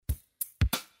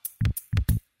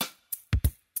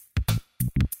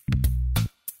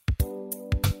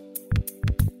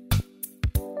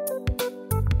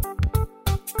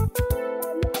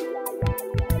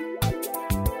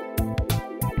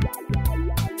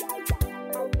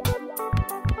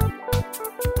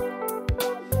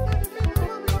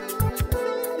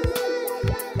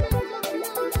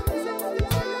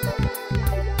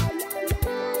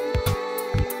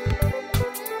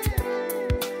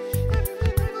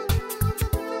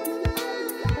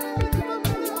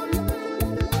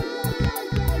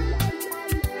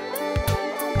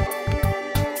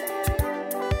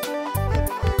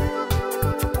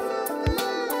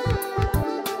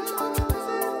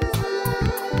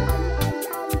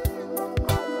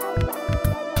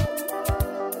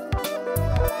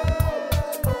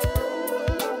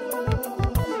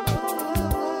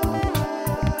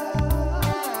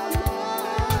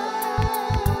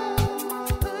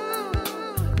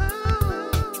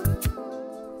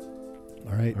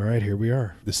right. All right, here we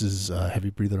are. This is Heavy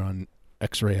Breather on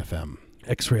X-Ray FM,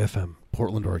 X-Ray FM.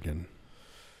 Portland, Oregon.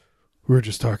 We were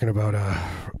just talking about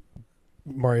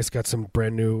Marius got some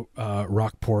brand new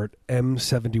Rockport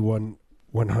M71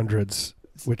 100s,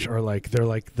 which are they're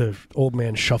like the old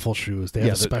man shuffle shoes. They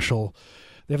have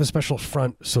They have a special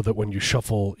front so that when you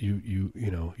shuffle, you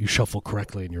shuffle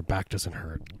correctly and your back doesn't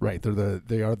hurt. Right.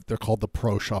 They're called the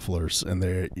Pro Shufflers, and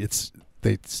they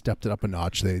stepped it up a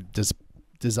notch. They just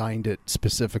designed it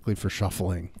specifically for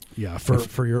shuffling. Yeah,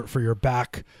 for your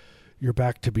back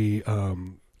to be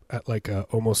at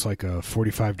almost like a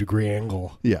 45-degree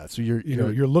angle. Yeah, so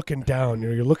you're looking down.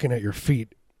 You're looking at your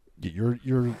feet. You're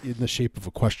in the shape of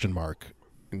a question mark,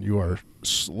 and you are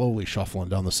slowly shuffling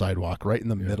down the sidewalk, right in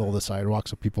the middle of the sidewalk,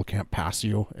 so people can't pass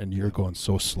you, and you're going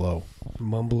so slow,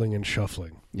 mumbling and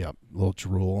shuffling. Yeah, a little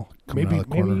drool coming out of the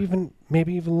corner.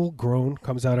 Maybe even a little groan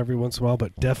comes out every once in a while,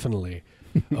 but definitely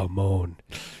a moan.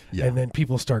 Yeah. And then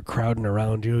people start crowding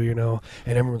around you,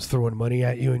 and everyone's throwing money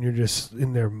at you, and you're just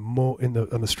in there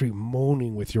on the street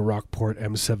moaning with your Rockport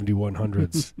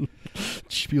M7100s.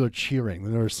 People are cheering.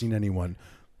 They've never seen anyone,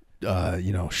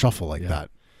 shuffle like that.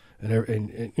 And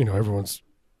everyone's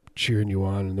cheering you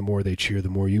on, and the more they cheer, the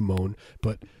more you moan.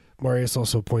 But Marius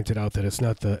also pointed out that it's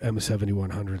not the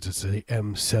M7100s, it's the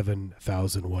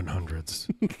M7100s.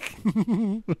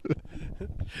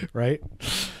 Right?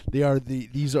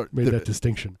 These are made that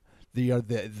distinction. They are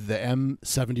the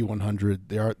M7100.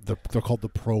 They're called the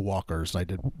Pro Walkers. I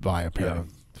did buy a pair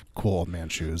of cool old man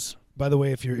shoes. By the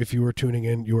way, if you were tuning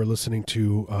in, you are listening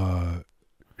to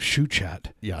Shoe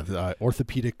Chat. Yeah, the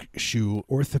orthopedic shoe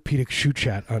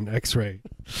chat on X-Ray.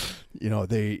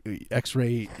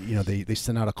 X-Ray, they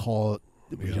sent out a call,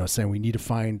 saying we need to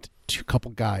find a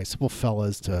couple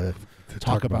fellas to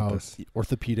talk about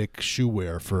orthopedic shoe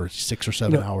wear for 6 or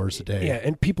 7 hours a day. Yeah,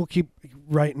 and people keep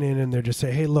writing in, and they're just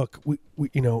saying, "Hey, look, we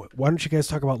why don't you guys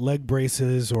talk about leg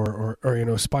braces or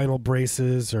spinal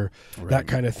braces or that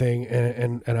kind of thing?"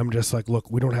 And I'm just like, "Look,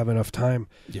 we don't have enough time.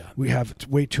 Yeah, we have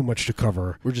way too much to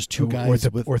cover. We're just two guys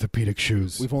with orthopedic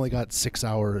shoes. We've only got 6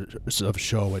 hours of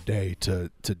show a day to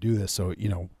do this. So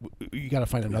you got to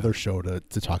find another show to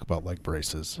talk about leg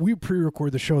braces. We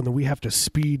pre-record the show, and then we have to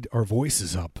speed our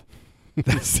voices up.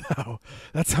 That's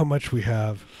how much we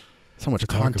have. So much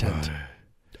content.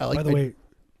 By the way,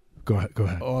 go ahead.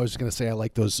 Oh, I was going to say I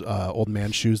like those old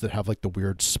man shoes that have like the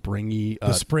weird springy.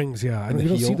 The springs, yeah. I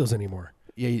don't see those anymore.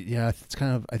 Yeah. It's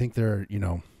kind of. I think they're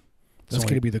That's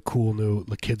going to be the cool new.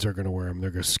 The kids are going to wear them.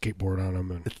 They're going to skateboard on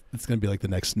them, and it's going to be like the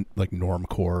next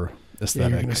normcore aesthetic. Yeah,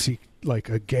 you're going to see like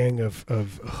a gang of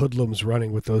hoodlums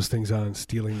running with those things on,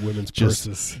 stealing women's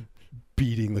purses,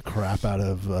 beating the crap out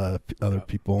of other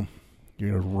people.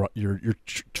 You're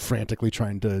frantically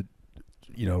trying to,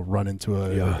 run into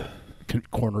a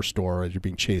corner store as you're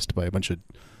being chased by a bunch of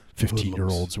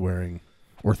 15-year-olds wearing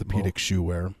orthopedic shoe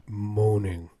wear,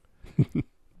 moaning.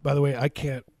 By the way, I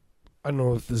don't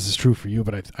know if this is true for you,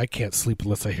 but I can't sleep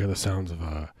unless I hear the sounds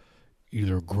of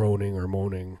either groaning or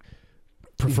moaning,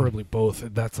 preferably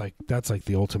both. That's like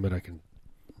the ultimate. I can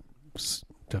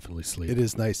definitely sleep. It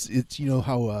is nice. It's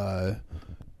how on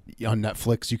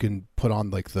Netflix you can put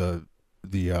on like the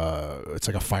it's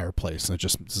like a fireplace, and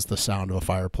it's just the sound of a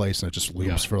fireplace, and it just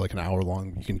loops for like an hour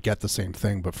long. You can get the same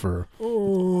thing, but for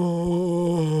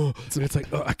it's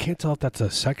like I can't tell if that's a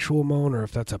sexual moan or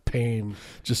if that's a pain,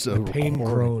 just a pain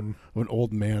groan of an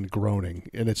old man groaning,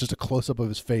 and it's just a close up of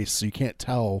his face, so you can't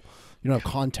tell. You don't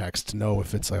have context to know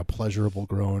if it's like a pleasurable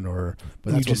groan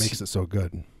but that's what makes it so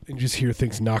good. And you just hear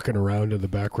things knocking around in the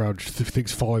background,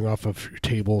 things falling off of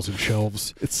tables and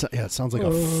shelves. It sounds like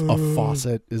a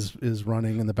faucet is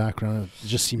running in the background. It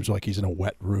just seems like he's in a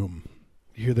wet room.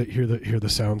 You hear the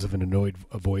sounds of an annoyed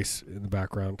voice in the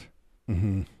background.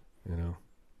 Mm-hmm.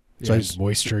 So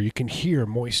moisture. You can hear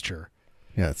moisture.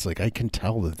 Yeah, it's like I can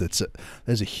tell that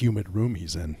there's a humid room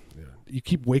he's in. Yeah. You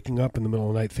keep waking up in the middle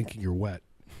of the night thinking you're wet.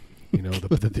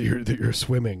 That you're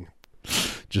swimming.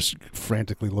 Just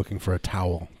frantically looking for a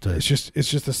towel. It's just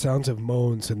the sounds of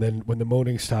moans, and then when the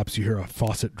moaning stops, you hear a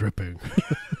faucet dripping.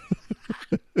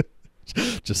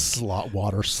 Just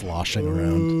water sloshing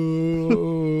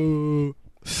around.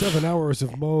 7 hours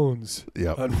of moans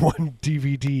on one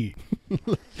DVD.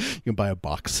 You can buy a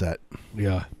box set.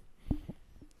 Yeah.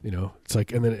 It's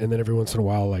like, and then every once in a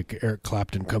while, like Eric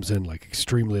Clapton comes in like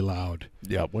extremely loud.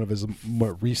 Yeah, one of his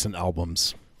more recent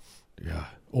albums. Yeah.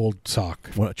 Old Sock.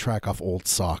 A track off Old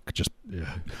Sock, just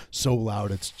so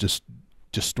loud it's just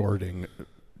distorting.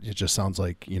 It just sounds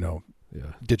like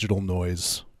digital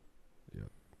noise. Yeah,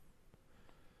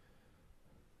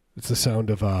 it's the sound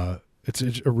of an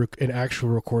actual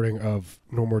recording of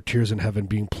No More Tears in Heaven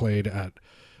being played at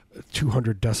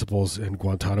 200 decibels in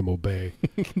Guantanamo Bay.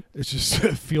 It's just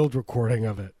a field recording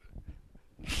of it.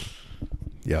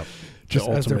 Yeah. Just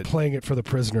as they're playing it for the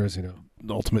prisoners, you know.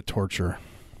 The ultimate torture.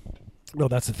 No,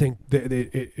 that's the thing.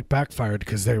 It backfired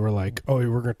because they were like, "Oh,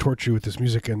 we're going to torture you with this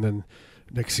music," and then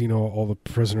next thing you know, all the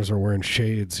prisoners are wearing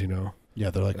shades. You know. Yeah,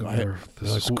 they're like,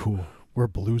 "This is cool. We're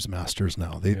blues masters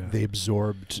now." They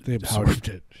absorbed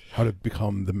it. How to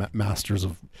become the masters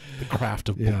of the craft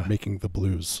of making the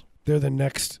blues. They're the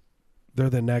next,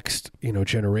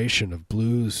 generation of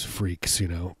blues freaks.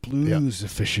 Blues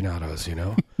aficionados.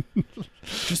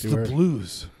 Just the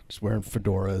blues. Just wearing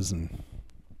fedoras and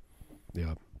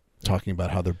talking about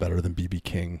how they're better than B.B.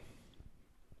 King.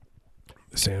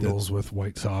 Sandals with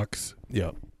white socks.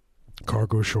 Yeah.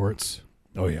 Cargo shorts.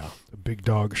 Oh yeah. A big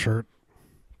dog shirt.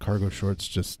 Cargo shorts,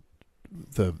 just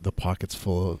the pockets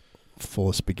full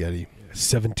of spaghetti.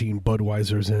 17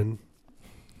 Budweisers in.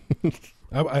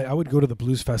 I would go to the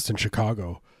Blues Fest in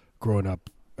Chicago growing up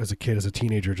as a kid, as a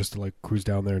teenager, just to like cruise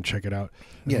down there and check it out.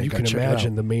 And you can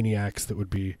imagine the maniacs that would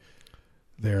be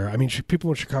there. I mean, people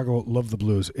in Chicago love the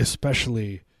blues,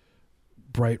 especially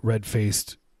bright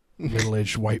red-faced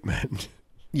middle-aged white men.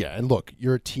 Yeah, and look,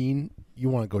 you're a teen. You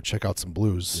want to go check out some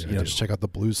blues. Just check out the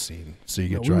blues scene. So you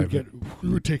get driving. We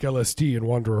would take LSD and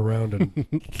wander around, and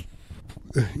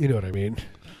you know what I mean.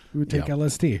 We would take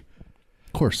LSD,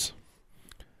 of course,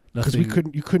 because I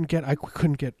couldn't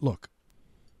get. Look,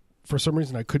 for some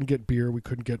reason, I couldn't get beer. We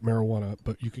couldn't get marijuana,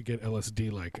 but you could get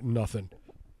LSD like nothing.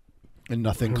 And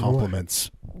nothing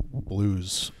complements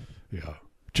blues. Yeah,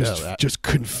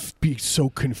 just be so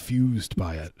confused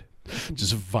by it.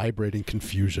 Just vibrating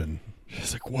confusion.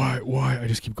 It's like, why? I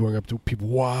just keep going up to people,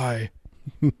 why?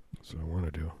 That's what I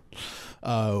want to do.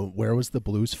 Where was the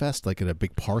Blues Fest? Like at a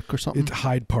big park or something? It's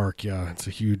Hyde Park, yeah. It's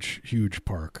a huge, huge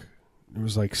park. It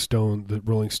was like the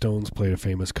Rolling Stones played a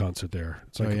famous concert there.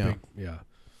 It's like big, yeah.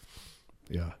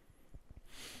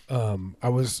 I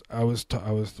was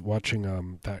watching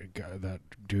that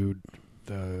dude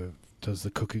does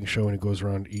the cooking show, and he goes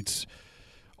around and eats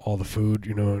all the food,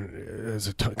 as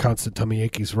a constant tummy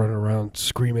ache. He's running around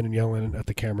screaming and yelling at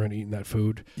the camera and eating that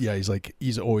food. Yeah,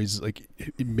 he's always like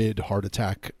mid heart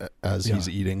attack as he's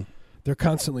eating. They're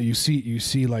constantly, you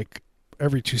see like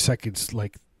every 2 seconds,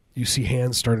 like you see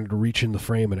hands starting to reach in the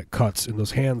frame, and it cuts, and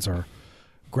those hands are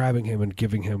grabbing him and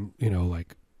giving him,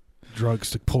 like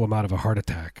drugs to pull him out of a heart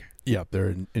attack. Yeah,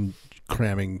 they're in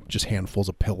cramming just handfuls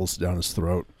of pills down his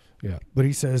throat. Yeah, but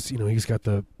he says, he's got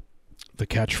the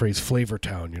catchphrase "Flavor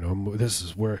Town." This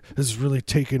is really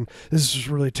taking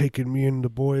me and the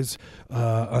boys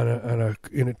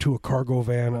to a cargo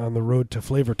van on the road to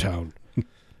Flavor Town.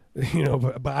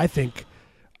 But I think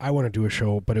I want to do a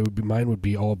show, but mine would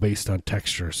be all based on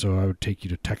texture. So I would take you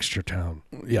to Texture Town.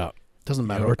 Yeah, doesn't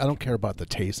matter. I don't care about the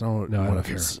taste. I don't know if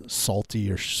it's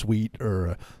salty or sweet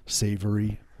or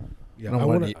savory. Yeah, I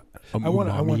want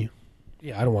umami.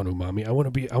 I don't want umami.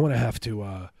 I want to have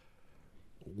to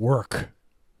work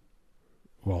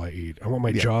while I eat. I want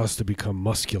my jaws to become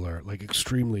muscular, like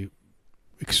extremely,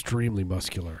 extremely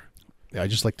muscular. Yeah, I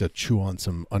just like to chew on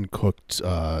some uncooked,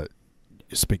 pastas.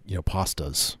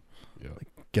 Yeah, like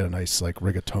get a nice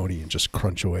rigatoni and just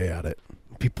crunch away at it.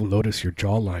 People notice your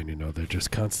jawline. They're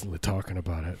just constantly talking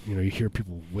about it. You hear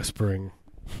people whispering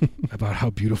about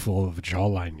how beautiful of a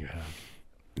jawline you have.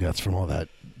 Yeah, it's from all that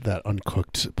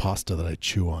uncooked pasta that I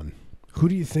chew on. Who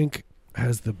do you think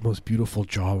has the most beautiful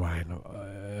jawline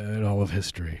in all of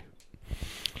history?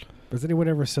 Has anyone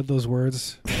ever said those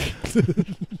words?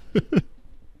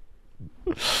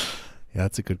 Yeah,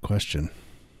 that's a good question.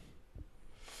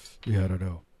 Yeah, I don't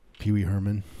know. Pee Wee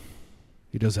Herman.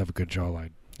 He does have a good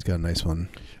jawline. He's got a nice one.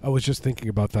 I was just thinking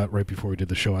about that right before we did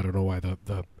the show. I don't know why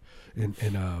in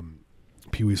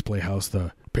Pee Wee's Playhouse,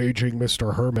 the paging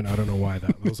Mr. Herman. I don't know why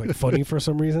that was funny for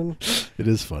some reason. It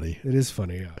is funny. It is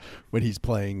funny, yeah. When he's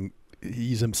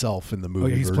himself in the movie. Oh,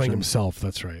 yeah, he's version. playing himself.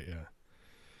 That's right, yeah.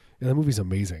 Yeah, that movie's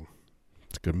amazing.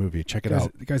 It's a good movie. Check it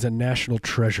out. The guy's a national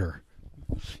treasure.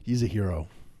 He's a hero.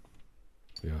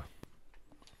 Yeah.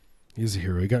 He's a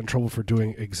hero. He got in trouble for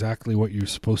doing exactly what you're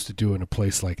supposed to do in a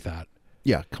place like that.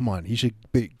 Yeah, come on. He should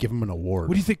give him an award.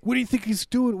 What do you think he's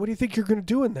doing? What do you think you're going to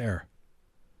do in there?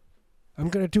 I'm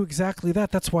going to do exactly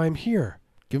that. That's why I'm here.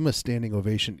 Give him a standing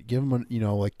ovation. Give him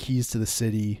keys to the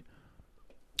city.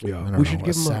 Yeah, we should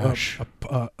give him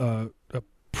a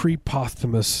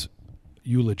pre-posthumous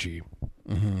eulogy.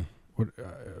 Mm-hmm.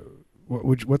 What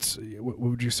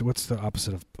would you say? What's the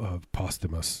opposite of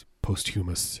posthumous?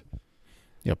 Posthumous.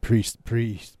 Yeah,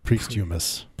 priesthumous.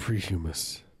 Prehumous.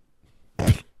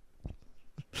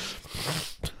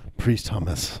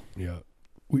 Priesthumous. Yeah.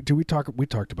 We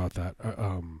talked about that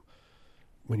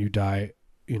when you die,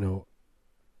 you know,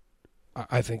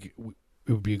 I think it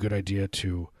would be a good idea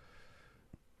to,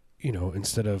 you know,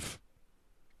 instead of,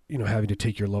 you know, having to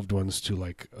take your loved ones to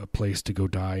like a place to go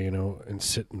die, you know, and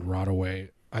sit and rot away.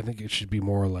 I think it should be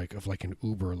more like an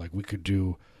Uber. Like we could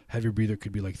do, Heavy Breather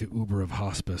could be like the Uber of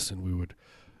hospice, and we would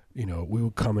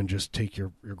come and just take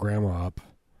your grandma up.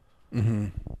 Mm-hmm.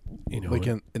 You know, like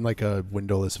in like a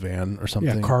windowless van or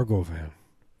something. Yeah, cargo van.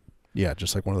 Yeah,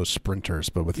 just like one of those sprinters,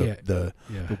 but with the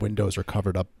windows are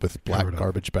covered up with black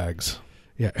garbage bags.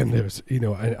 Yeah, and there's, you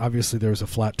know, and obviously there's a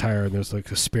flat tire and there's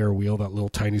like a spare wheel, that little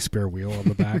tiny spare wheel on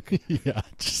the back. Yeah,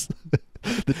 just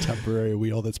the temporary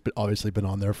wheel that's obviously been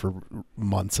on there for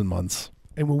months and months.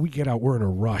 And when we get out, we're in a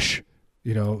rush.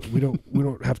 You know, we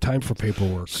don't have time for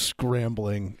paperwork.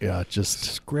 Scrambling, yeah, just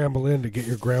scramble in to get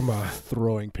your grandma.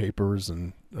 Throwing papers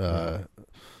and,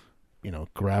 you know,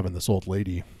 grabbing this old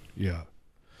lady. Yeah.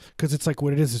 Because it's like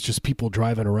what it is. It's just people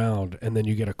driving around, and then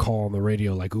you get a call on the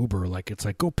radio like Uber. Like it's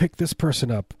like, go pick this person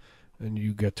up, and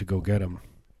you get to go get them.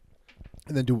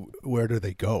 And then where do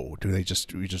they go? Do we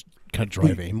just kind of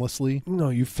drive aimlessly? No,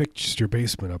 you fixed your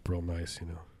basement up real nice, you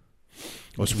know.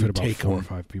 Oh, so we about take 4 or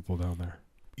 5 people down there.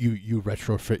 You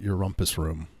retrofit your rumpus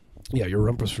room. Yeah, your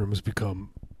rumpus room has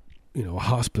become, you know, a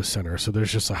hospice center. So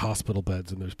there's just hospital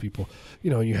beds, and there's people, you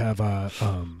know, and you have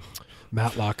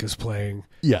Matlock is playing.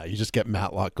 Yeah, you just get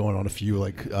Matlock going on a few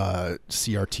like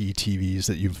CRT TVs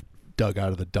that you've dug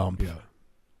out of the dump. Yeah.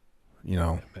 You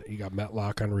know. You got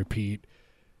Matlock on repeat.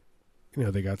 You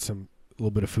know, they got a little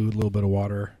bit of food, a little bit of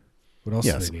water. What else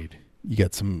do they need? You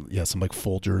get some like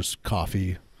Folgers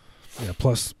coffee. Yeah,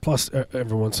 plus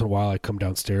every once in a while I come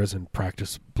downstairs and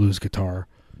practice blues guitar.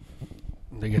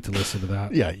 They get to listen to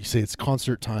that. Yeah, you say it's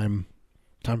concert time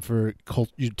for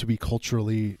you to be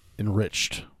culturally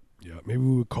enriched. Yeah, maybe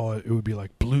we would call it would be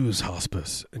like blues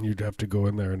hospice, and you'd have to go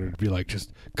in there and it'd be like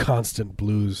just constant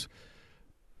blues,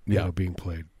 you know, being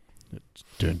played.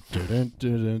 If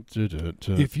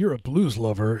you're a blues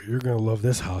lover, you're going to love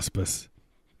this hospice.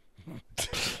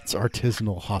 It's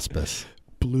artisanal hospice.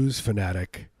 Blues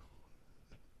fanatic.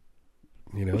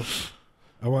 You know,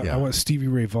 I want Stevie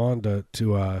Ray Vaughan to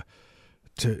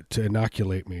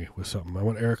inoculate me with something. I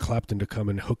want Eric Clapton to come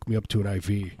and hook me up to an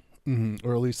IV,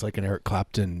 or at least like an Eric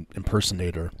Clapton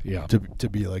impersonator. Yeah, to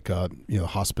be like a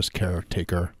hospice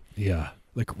caretaker. Yeah,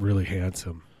 like really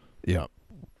handsome. Yeah,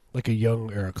 like a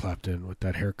young Eric Clapton with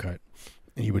that haircut.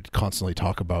 And he would constantly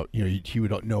talk about, he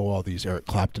would know all these Eric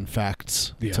Clapton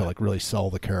facts to like really sell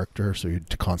the character. So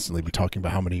he'd constantly be talking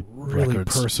about how many really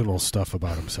records. Personal stuff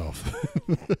about himself.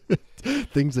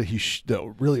 Things that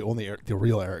that really only the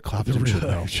real Eric Clapton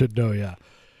should know. Yeah.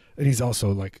 And he's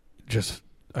also like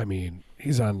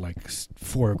he's on like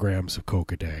 4 grams of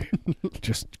coke a day,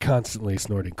 just constantly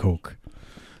snorting coke.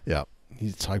 Yeah.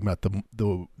 He's talking about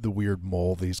the weird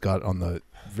mole that he's got on the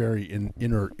very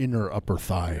inner upper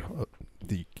thigh.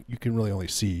 You can really only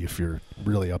see if you're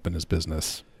really up in his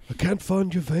business. I can't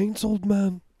find your veins, old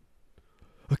man.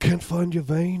 I can't find your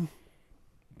vein.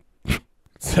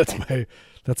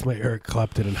 That's my Eric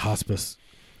Clapton in hospice.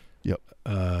 Yep.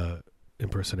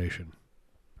 Impersonation.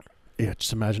 Yeah,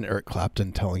 just imagine Eric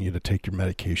Clapton telling you to take your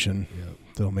medication. Yeah.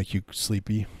 That'll make you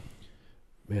sleepy.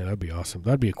 Man, that'd be awesome.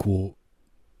 That'd be a cool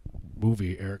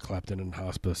movie, Eric Clapton in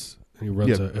hospice. And he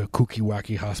runs a kooky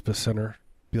wacky hospice center.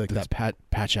 Be like that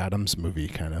Patch Adams movie,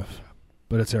 kind of.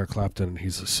 But it's Eric Clapton.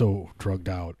 He's so drugged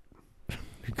out.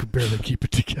 He could barely keep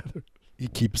it together. He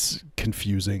keeps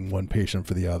confusing one patient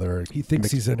for the other. He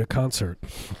thinks he's in a concert.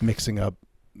 Mixing up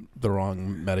the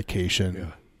wrong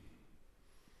medication.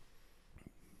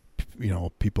 Yeah.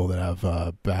 People that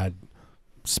have bad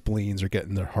spleens are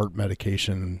getting their heart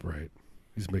medication. Right.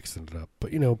 He's mixing it up.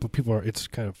 But, but people it's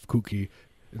kind of kooky.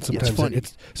 And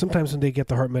sometimes sometimes when they get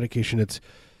the heart medication, it's,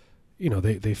 they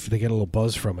get a little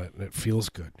buzz from it, and it feels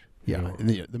good. Yeah, and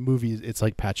the movie, it's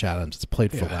like Patch Adams. It's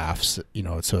played for laughs,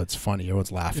 so it's funny.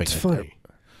 Everyone's laughing. It's funny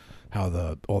how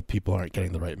the old people aren't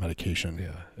getting the right medication.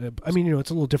 Yeah, I mean,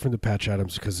 it's a little different than Patch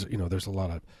Adams because there's a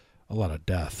lot of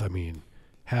death. I mean,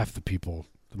 half the people,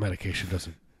 the medication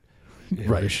doesn't.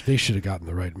 Right, they should have gotten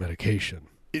the right medication.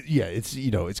 It's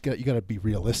you got to be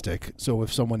realistic. So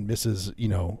if someone misses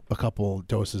a couple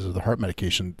doses of the heart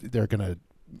medication, they're gonna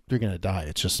die.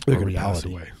 It's just a reality. Pass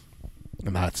away.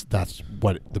 And that's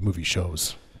what the movie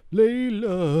shows.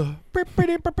 Layla.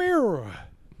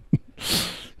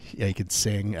 Yeah, you could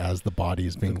sing as the body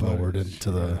is being lowered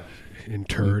into the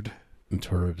interred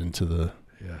into the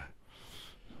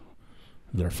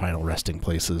their final resting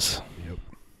places. Yep.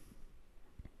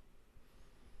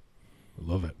 I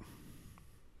love it.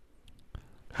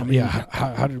 How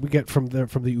did we get from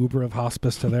the Uber of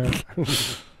hospice to there?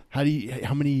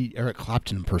 How many Eric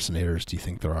Clapton impersonators do you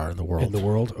think there are in the world? In the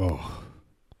world? Oh,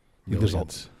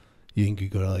 millions. You think you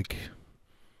go to like...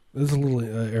 There's a little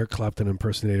Eric Clapton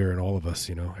impersonator in all of us,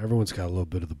 you know. Everyone's got a little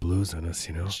bit of the blues in us,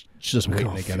 you know. It's just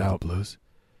waiting to get out. The blues.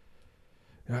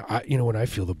 When I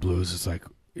feel the blues, it's like,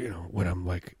 you know, when I'm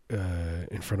like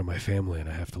in front of my family and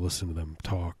I have to listen to them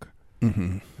talk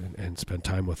and spend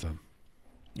time with them.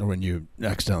 Or when you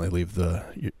accidentally leave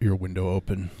your window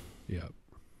open. Yeah.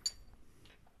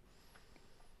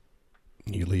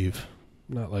 You leave.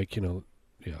 Not like, you know,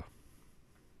 yeah.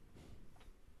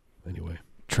 Anyway.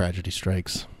 Tragedy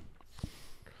strikes.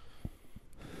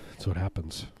 That's what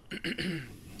happens.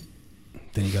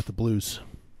 Then you got the blues.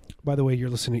 By the way, you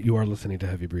are listening to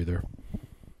Heavy Breather.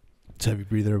 It's Heavy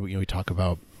Breather. We talk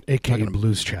about... AKA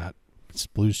Blues Chat. It's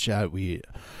Blues Chat. We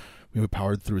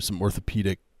powered through some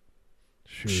orthopedic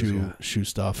shoe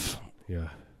stuff. Yeah.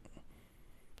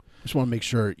 Just want to make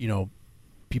sure, you know,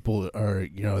 people are,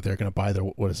 you know, they're going to buy their,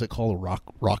 what is it called? A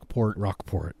Rockport,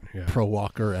 yeah. Pro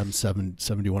Walker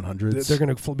M7100s. They're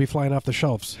going to be flying off the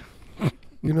shelves.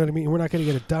 You know what I mean? We're not going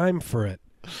to get a dime for it.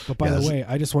 But by the way,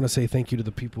 I just want to say thank you to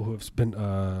the people who have been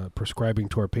prescribing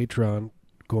to our Patreon,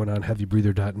 going on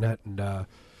heavybreather.net and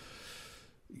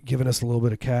giving us a little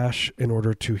bit of cash in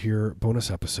order to hear bonus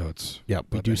episodes. Yeah,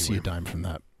 we do see a dime from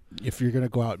that. If you're going to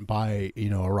go out and buy, you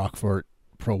know, a Rockport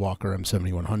Pro Walker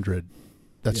M7100,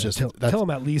 that's tell them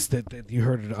at least that you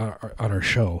heard it on our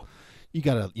show. You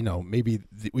got to, you know, maybe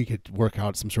we could work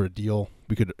out some sort of deal.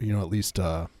 We could, you know, at least...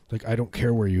 like, I don't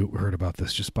care where you heard about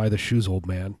this. Just buy the shoes, old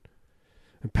man,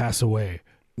 and pass away.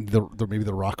 Maybe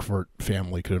the Rockport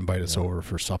family could invite us over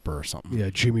for supper or something. Yeah,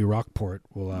 Jimmy Rockport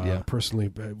will personally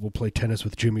will play tennis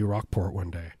with Jimmy Rockport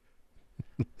one day.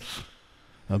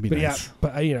 That'd be nice. Yeah,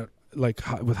 but you know, like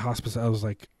with hospice, I was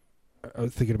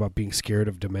thinking about being scared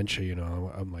of dementia. You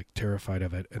know, I'm like terrified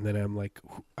of it, and then I'm like,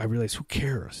 I realize who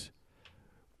cares.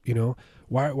 You know,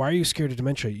 why are you scared of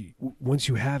dementia? Once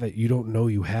you have it, you don't know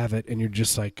you have it, and you're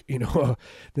just like, you know,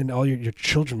 then all your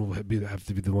children will have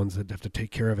to be the ones that have to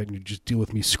take care of it, and you just deal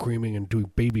with me screaming and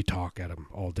doing baby talk at them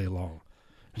all day long,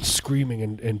 and screaming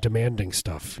and demanding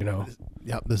stuff, you know.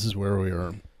 Yeah, this is where we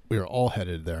are all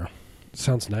headed there.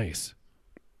 Sounds nice.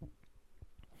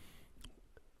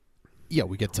 Yeah,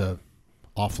 we get to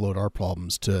offload our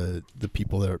problems to the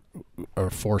people that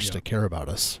are forced to care about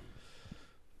us.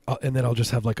 And then I'll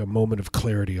just have like a moment of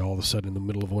clarity all of a sudden in the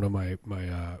middle of one of my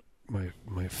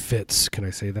fits. Can I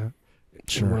say that?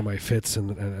 Sure. In one of my fits,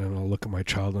 and I'll look at my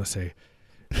child and I say,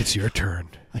 "It's your turn."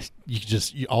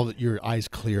 Your eyes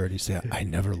clear and you say, "I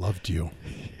never loved you."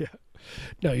 Yeah.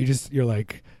 No, you're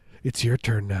like, "It's your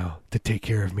turn now to take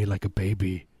care of me like a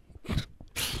baby."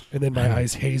 And then my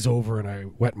eyes haze over and I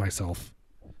wet myself.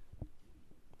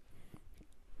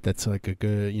 That's like a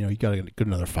good, you know, you got a good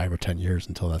another 5 or 10 years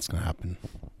until that's going to happen.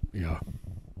 Yeah.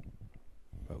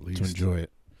 At least. To enjoy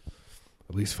it.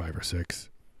 At least 5 or 6.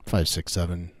 5, 6,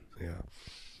 7. Yeah.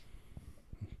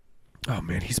 Oh,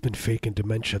 man, he's been faking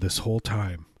dementia this whole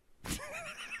time.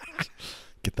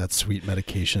 Get that sweet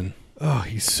medication. Oh,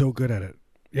 he's so good at it.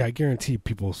 Yeah, I guarantee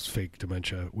people fake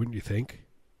dementia, wouldn't you think?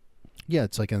 Yeah,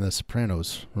 it's like in The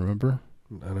Sopranos, remember?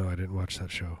 I know, I didn't watch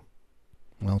that show.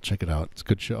 Well, check it out. It's a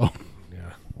good show.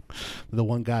 Yeah. The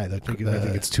one guy that I think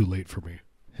it's too late for me.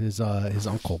 His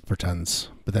uncle pretends,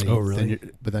 but then really?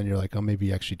 Then you're like, oh, maybe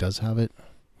he actually does have it.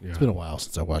 Yeah. It's been a while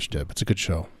since I watched it, but it's a good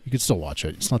show. You could still watch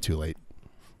it. It's not too late.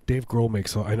 Dave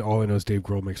Grohl all I know is Dave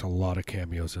Grohl makes a lot of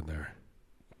cameos in there.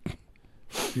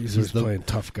 He's playing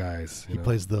tough guys. He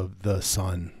plays the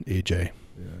son, AJ.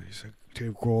 Yeah, he's like,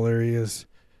 Dave Grohl, there he is.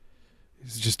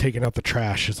 He's just taking out the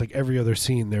trash. It's like every other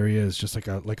scene, there he is, just like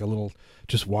a little,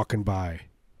 just walking by.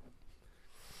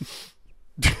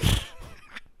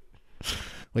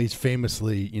 Well, he's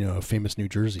famously, you know, a famous New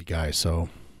Jersey guy, so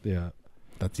yeah,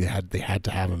 that they had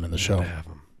to have him in the show.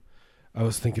 I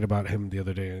was thinking about him the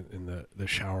other day in the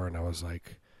shower, and I was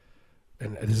like,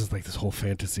 and this is like this whole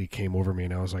fantasy came over me,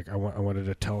 and I was like, I wanted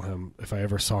to tell him if I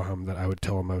ever saw him that I would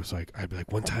tell him. I'd be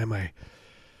like, one time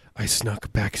I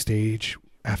snuck backstage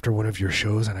after one of your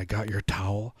shows, and I got your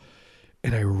towel,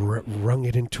 and I wrung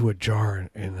it into a jar,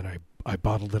 and then I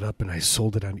bottled it up and I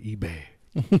sold it on eBay.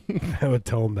 I would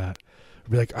tell him that.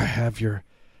 I'd be like, I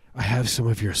have some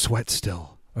of your sweat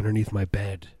still underneath my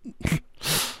bed. What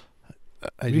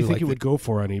do you think it would go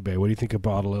for on eBay? What do you think a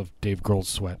bottle of Dave Grohl's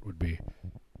sweat would be?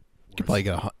 You could probably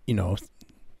get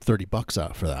 $30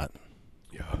 out for that.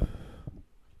 Yeah.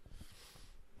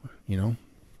 You know,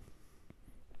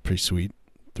 pretty sweet.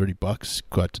 $30.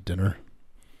 Go out to dinner.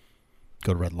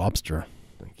 Go to Red Lobster.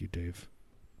 Thank you, Dave.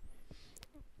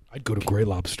 I'd go to Grey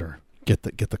Lobster. Get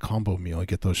the combo meal.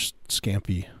 Get those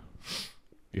scampi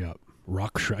Yeah.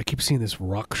 Rock shrimp. I keep seeing this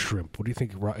rock shrimp. What do you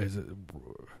think? Is it?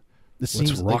 It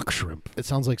seems rock like, shrimp? It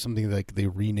sounds like something like they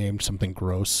renamed something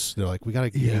gross. They're like, we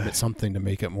got to name it something to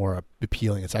make it more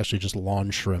appealing. It's actually just lawn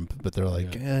shrimp, but they're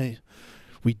like,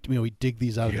 we dig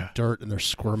these out of the dirt and they're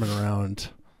squirming around.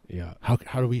 Yeah.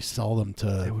 How do we sell them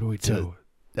to? What do we do?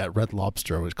 That Red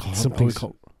Lobster was called something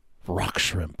called rock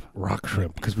shrimp. Rock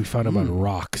shrimp because we found them on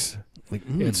rocks. Like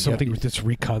it's something that's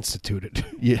reconstituted.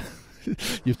 Yeah, you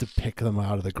have to pick them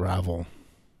out of the gravel.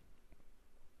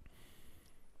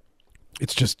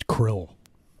 It's just krill.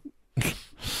 I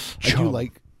do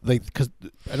like because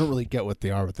I don't really get what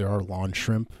they are, but they are lawn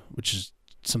shrimp, which is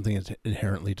something that's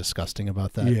inherently disgusting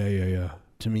about that. Yeah.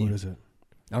 To me, what is it?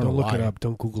 Don't look it up.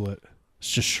 Don't Google it.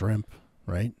 It's just shrimp,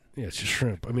 right? Yeah, it's just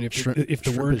shrimp. I mean, if shrimp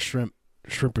the word is shrimp,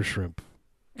 shrimp is shrimp.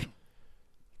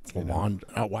 It's a lawn.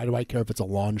 Why do I care if it's a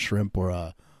lawn shrimp or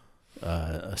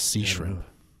a sea shrimp?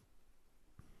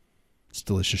 It's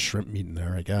delicious shrimp meat in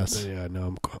there, I guess. Yeah,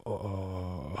 no,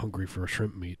 I'm hungry for a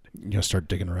shrimp meat. You gotta start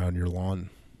digging around your lawn.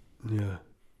 Yeah.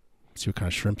 See what kind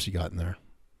of shrimps you got in there.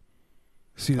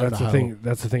 See, that's the thing.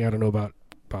 That's the thing I don't know about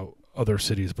other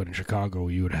cities, but in Chicago,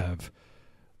 you would have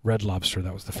Red Lobster.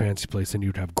 That was the fancy place. Then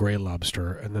you'd have Gray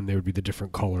Lobster, and then there would be the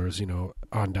different colors,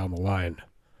 on down the line.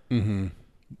 Mm-hmm.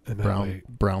 And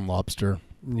brown lobster.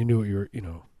 You knew what you were,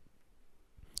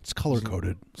 It's color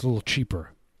coded. It's a little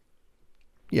cheaper.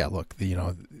 Yeah, look,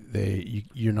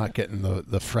 you're not getting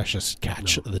the freshest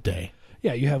catch of the day.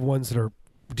 Yeah, you have ones that are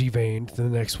deveined.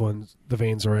 Then the next one, the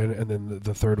veins are in, and then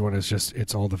the third one is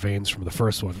it's all the veins from the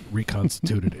first one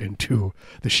reconstituted into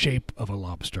the shape of a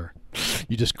lobster.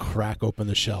 You just crack open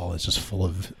the shell; it's just full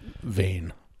of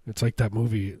vein. It's like that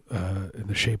movie, In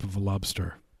the Shape of a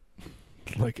Lobster,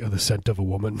 like The Scent of a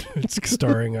Woman. It's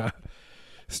starring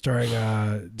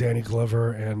Danny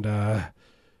Glover and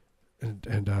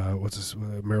what's this?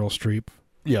 Meryl Streep.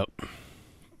 Yep.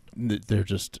 They're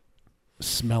just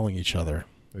smelling each other.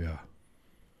 Yeah.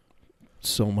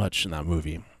 So much in that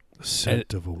movie. The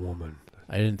Scent of a Woman.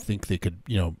 I didn't think they could,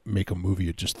 make a movie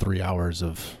of just 3 hours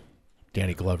of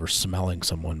Danny Glover smelling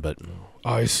someone, but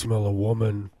I smell a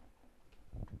woman.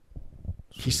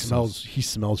 He smells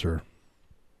her.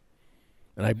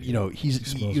 And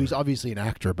he was obviously an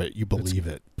actor, but you believe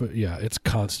it. But yeah, it's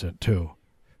constant too.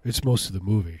 It's most of the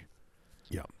movie.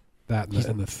 Yeah. That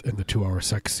and the 2-hour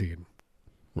sex scene.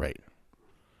 Right.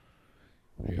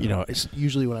 Yeah. It's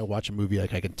usually when I watch a movie,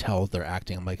 like I can tell they're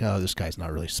acting. I'm like, oh, this guy's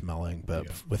not really smelling. But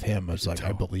with him, I was like,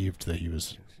 I believed that he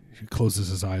was. He closes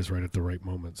his eyes right at the right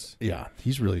moments. Yeah,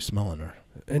 he's really smelling her.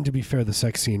 And to be fair, the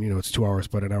sex scene, it's 2 hours,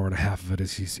 but an hour and a half of it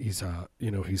is he's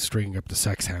stringing up the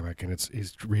sex hammock and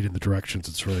he's reading the directions.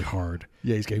 It's really hard.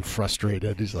 Yeah, he's getting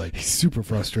frustrated. He's super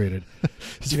frustrated.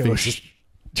 His face is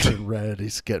turning red.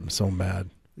 He's getting so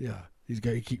mad. Yeah,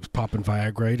 he keeps popping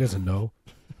Viagra. He doesn't know.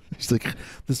 He's like,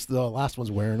 the last one's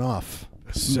wearing off.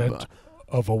 Scent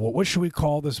of a what should we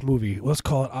call this movie? Let's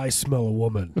call it I Smell a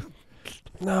Woman.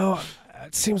 No,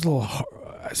 it seems a little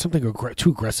something too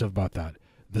aggressive about that.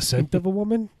 The Scent of a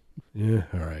Woman? Yeah,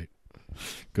 all right.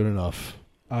 Good enough.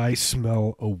 I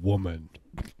Smell a Woman.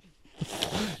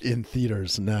 In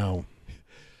theaters now.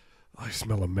 I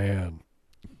smell a man.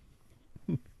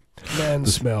 Man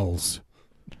smells.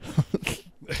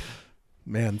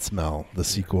 Man Smell, the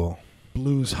sequel.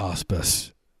 Blues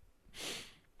Hospice.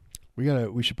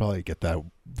 We should probably get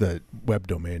the web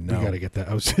domain now. We got to get that.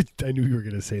 I knew you were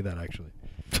going to say that actually.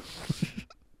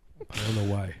 I don't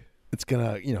know why. It's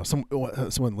gonna,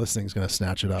 someone listening is gonna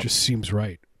snatch it up. Just seems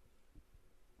right.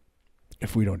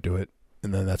 If we don't do it,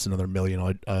 and then that's another $1 million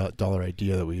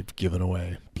idea that we've given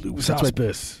away. Blues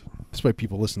Hospice. That's why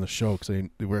people listen to the show, because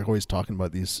we're always talking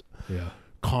about these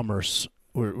commerce.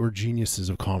 We're geniuses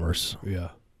of commerce. Yeah.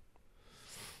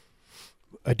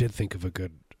 I did think of a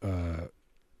good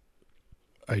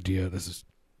idea. This is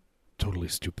totally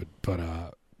stupid, but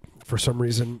for some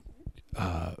reason,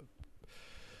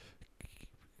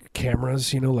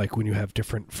 cameras, like when you have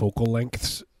different focal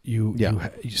lengths,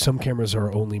 some cameras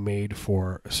are only made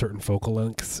for certain focal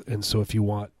lengths, and so if you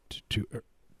want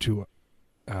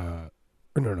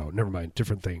never mind,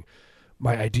 different thing.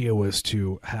 My idea was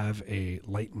to have a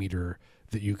light meter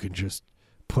that you can just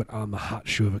put on the hot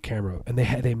shoe of a camera, and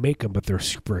they make them, but they're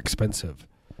super expensive.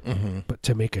 Mm-hmm. But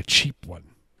to make a cheap one,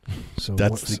 so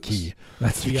that's the key.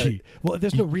 That's the key. Well,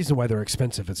 there's no reason why they're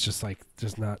expensive. It's just like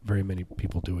there's not very many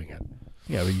people doing it.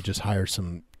 Yeah, but you just hire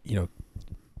some,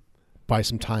 buy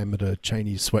some time at a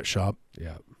Chinese sweatshop.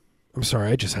 Yeah. I'm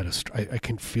sorry. I just had I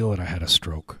can feel it. I had a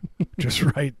stroke just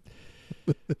right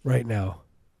now.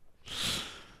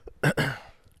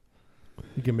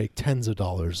 You can make tens of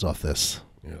dollars off this.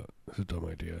 Yeah, it's a dumb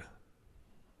idea.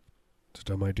 It's a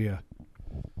dumb idea.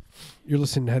 You're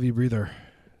listening to Heavy Breather.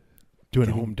 Doing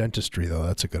home dentistry though,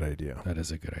 that's a good idea. That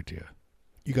is a good idea.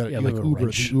 You got like Uber,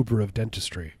 the Uber of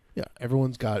dentistry. Yeah,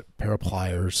 everyone's got a pair of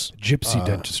pliers. Gypsy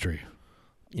dentistry.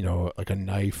 You know, like a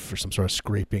knife or some sort of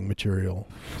scraping material,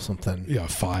 something. Yeah, a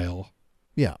file.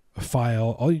 Yeah, a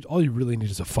file. All you really need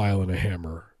is a file and a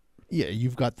hammer. Yeah,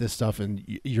 you've got this stuff, and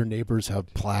your neighbors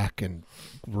have plaque and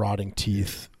rotting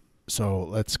teeth. So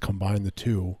let's combine the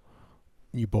two.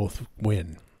 You both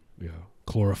win. Yeah,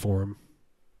 chloroform.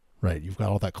 Right, you've got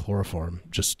all that chloroform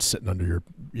just sitting under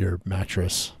your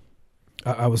mattress.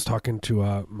 I was talking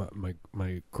to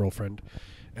my girlfriend,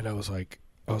 and I was like,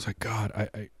 God,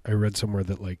 I read somewhere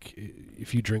that like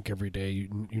if you drink every day,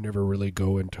 you never really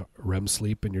go into REM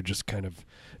sleep, and you're just kind of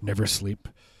never sleep,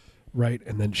 right?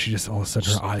 And then she just all of a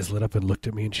sudden her eyes lit up and looked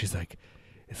at me, and she's like,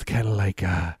 it's kind of like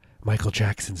Michael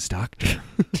Jackson's Doctor.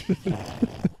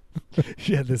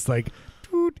 She had this like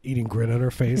eating grin on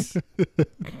her face.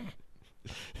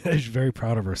 She's very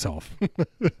proud of herself.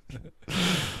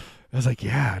 I was like,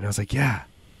 yeah. And I was like, yeah,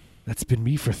 that's been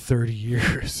me for 30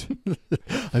 years.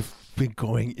 I've been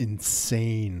going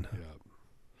insane.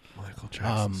 Yeah. Michael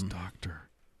Jackson's Doctor.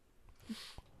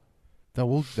 That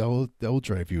will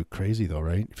drive you crazy though,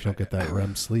 right? If you don't get that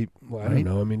REM sleep. Well, I don't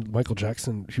know. I mean, Michael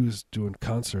Jackson, he was doing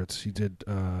concerts. He did.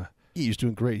 He was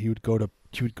doing great. He would go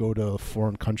to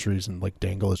foreign countries and like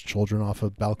dangle his children off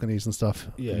of balconies and stuff.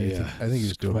 Yeah, I think he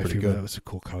was doing pretty good. That was a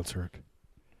cool concert.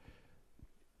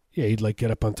 Yeah, he'd like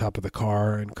get up on top of the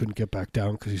car and couldn't get back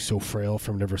down because he's so frail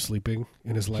from never sleeping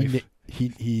in his life.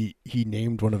 He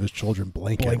named one of his children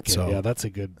Blanket. So. Yeah,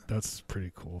 that's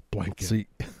pretty cool. Blanket. So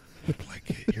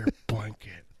blanket, your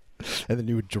blanket. And then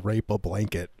you would drape a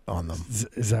blanket on them.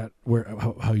 Is that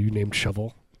how you named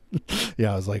Shovel?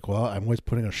 Yeah, I was like, well, I'm always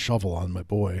putting a shovel on my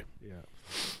boy. Yeah.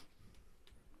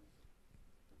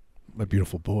 My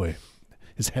beautiful boy.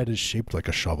 His head is shaped like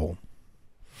a shovel.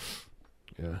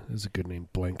 Yeah, it's a good name,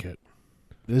 Blanket.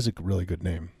 It is a really good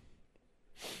name.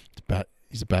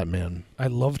 He's a Batman. I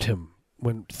loved him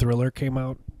when Thriller came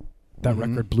out. That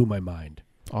record blew my mind.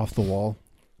 Off the Wall.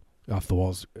 Off the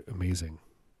Wall's amazing.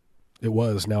 It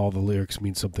was. Now all the lyrics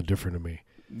mean something different to me.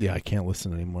 Yeah, I can't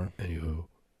listen anymore. Anywho.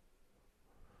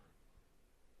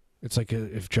 It's like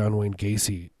if John Wayne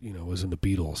Gacy, was in the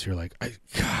Beatles. You're like,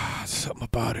 God, something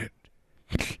about it.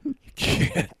 You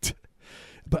can't.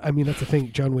 But, I mean, that's the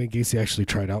thing. John Wayne Gacy actually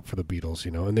tried out for the Beatles,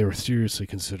 and they were seriously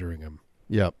considering him.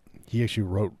 Yep. He actually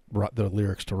wrote the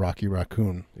lyrics to Rocky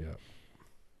Raccoon. Yeah.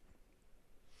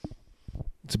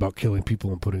 It's about killing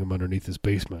people and putting them underneath his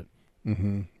basement.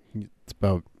 Mm-hmm. It's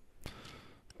about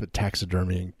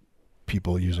taxidermying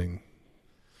people using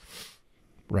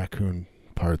raccoon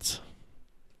parts.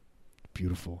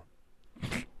 Beautiful.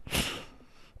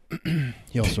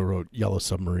 He also wrote Yellow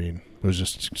Submarine. It was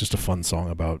just a fun song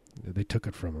about... They took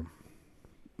it from him.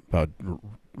 About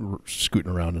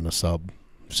scooting around in a sub.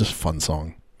 It's just a fun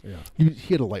song. Yeah.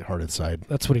 He had a lighthearted side.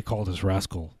 That's what he called his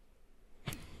rascal.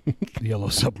 The Yellow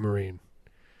Submarine.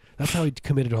 That's how he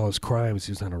committed all his crimes.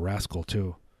 He was on a rascal,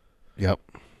 too. Yep.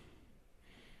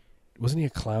 Wasn't he a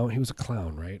clown? He was a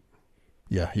clown, right?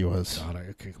 Yeah, he was. God,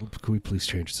 okay, can we please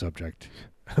change the subject?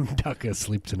 I'm not going to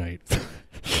sleep tonight.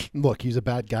 Look, he's a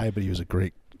bad guy, but he was a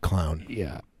great clown.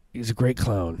 Yeah, he's a great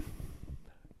clown.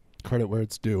 Credit where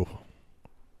it's due.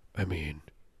 I mean,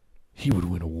 he would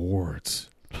win awards.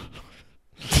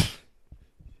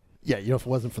 Yeah, if it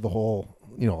wasn't for the whole,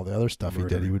 all the other stuff he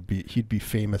did, he'd be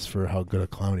famous for how good a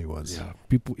clown he was. Yeah,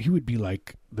 he would be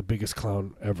like the biggest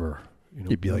clown ever.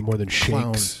 He'd be like more than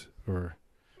Shakes or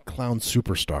clown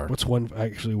superstar. What's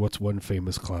one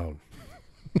famous clown?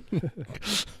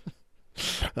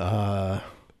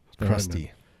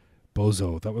 Krusty.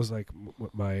 Bozo. That was like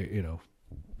my area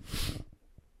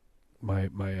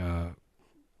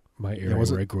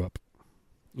where I grew up.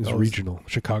 It was regional,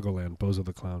 Chicagoland, Bozo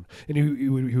the Clown. And he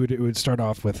would start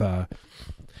off with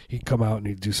he'd come out and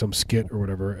he'd do some skit or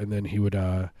whatever, and then he would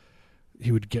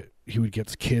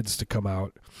get kids to come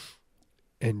out,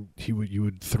 and you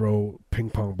would throw ping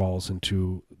pong balls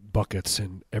into buckets,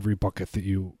 and every bucket that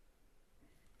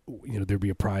there'd be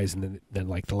a prize, and then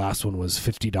like the last one was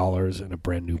 $50 and a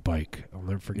brand new bike. I'll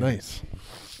never forget. Nice.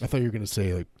 I thought you were gonna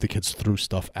say like the kids threw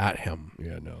stuff at him.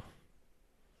 Yeah, no.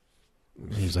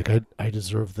 And he's like, I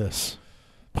deserve this.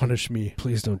 Punish me.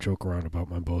 Please don't joke around about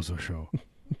my Bozo show.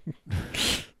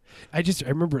 I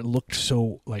remember it looked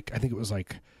so like, I think it was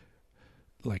like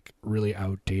really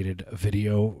outdated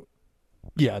video.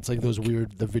 Yeah, it's like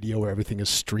the video where everything is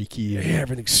streaky. Yeah,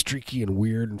 everything's streaky and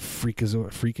weird and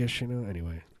freakish,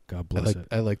 Anyway, God bless it.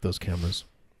 I like those cameras.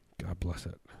 God bless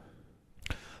it.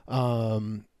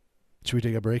 Should we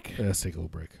take a break? Yeah, let's take a little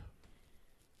break.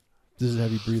 This is a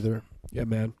heavy breather. Yeah,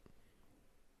 man.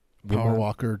 Power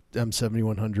Walker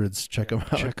M7100s. Check them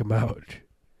out. Check them out.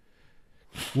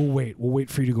 We'll wait. We'll wait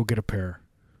for you to go get a pair.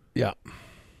 Yeah.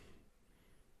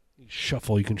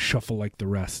 Shuffle. You can shuffle like the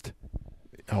rest.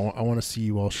 I want to see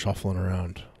you all shuffling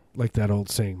around. Like that old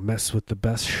saying, mess with the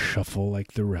best, shuffle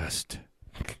like the rest.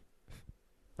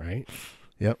 Right?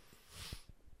 Yep.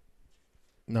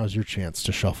 Now's your chance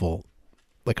to shuffle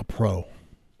like a pro.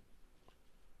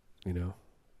 You know?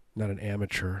 Not an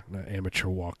amateur, not amateur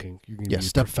walking. You're going to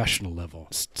be professional level.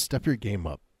 Step your game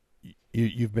up.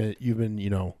 You've been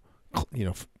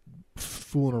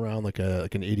fooling around like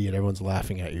an idiot. Everyone's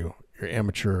laughing at you. Your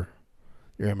amateur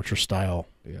style.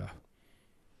 Yeah.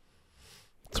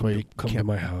 That's why you come to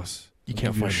my house. You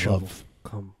can't find love.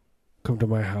 Come to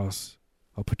my house.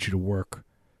 I'll put you to work.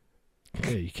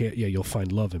 Yeah, you can't. Yeah, you'll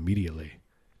find love immediately.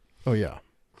 Oh yeah.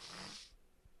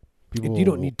 You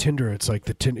don't need Tinder. It's like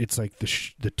the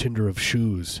Tinder of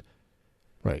shoes.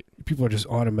 Right. People are just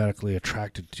automatically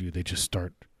attracted to you. They just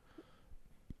start,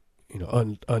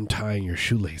 untying your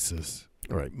shoelaces.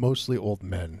 Right. Mostly old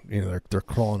men. They're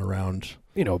crawling around.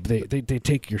 They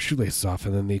take your shoelaces off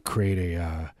and then they create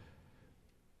a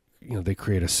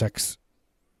sex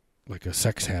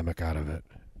hammock out of it.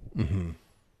 Mm-hmm.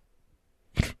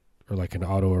 Or like an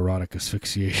autoerotic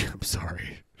asphyxiation. I'm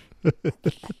sorry.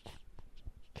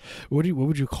 What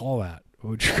would you call that? What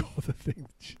would you call the thing?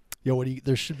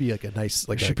 There should be like a nice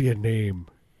there should be a name,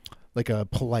 like a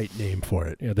polite name for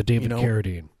it. Yeah, the David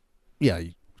Carradine. Yeah,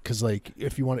 because like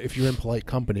if you're in polite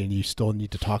company and you still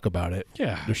need to talk about it,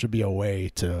 there should be a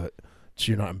way to so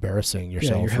you're not embarrassing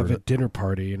yourself. Yeah, you have a dinner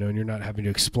party, and you're not having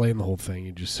to explain the whole thing.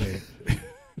 You just say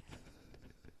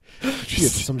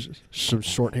some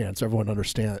shorthand so everyone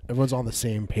understands. Everyone's on the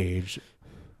same page.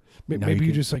 Maybe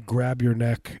you just like grab your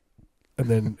neck. And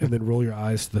then roll your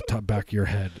eyes to the top back of your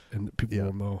head, and people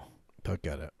will know. They'll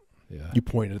get it. Yeah. You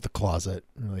point at the closet,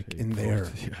 like in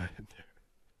there. Yeah, in there.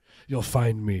 You'll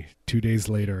find me 2 days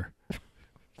later.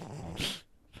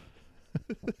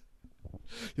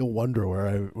 You'll wonder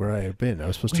where I have been. I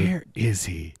was supposed to. Where is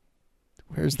he?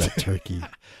 Where's that turkey?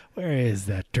 Where is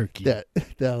that turkey? That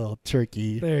little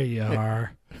turkey. There you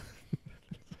are.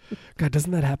 God,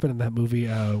 doesn't that happen in that movie,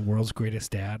 World's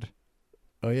Greatest Dad?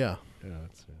 Oh yeah. Yeah,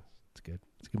 it's good.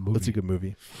 It's a good movie. That's a good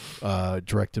movie.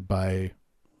 Directed by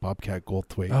Bobcat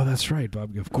Goldthwait. Oh, that's right,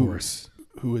 Bob. Of course.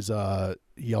 Who is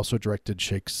he also directed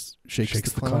Shakes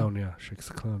the Clown. Yeah, Shakes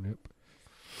the Clown. Yep.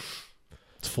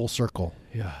 It's full circle.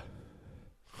 Yeah.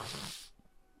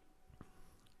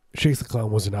 Shakes the Clown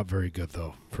was not very good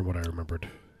though, from what I remembered.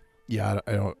 Yeah,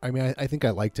 I don't. I mean, I think I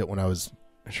liked it when I was.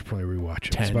 I should probably rewatch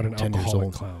it. It's about an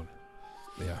alcoholic clown.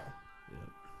 Yeah.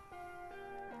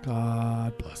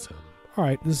 God bless him. All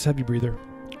right, this is Heavy Breather.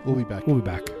 We'll be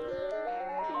back.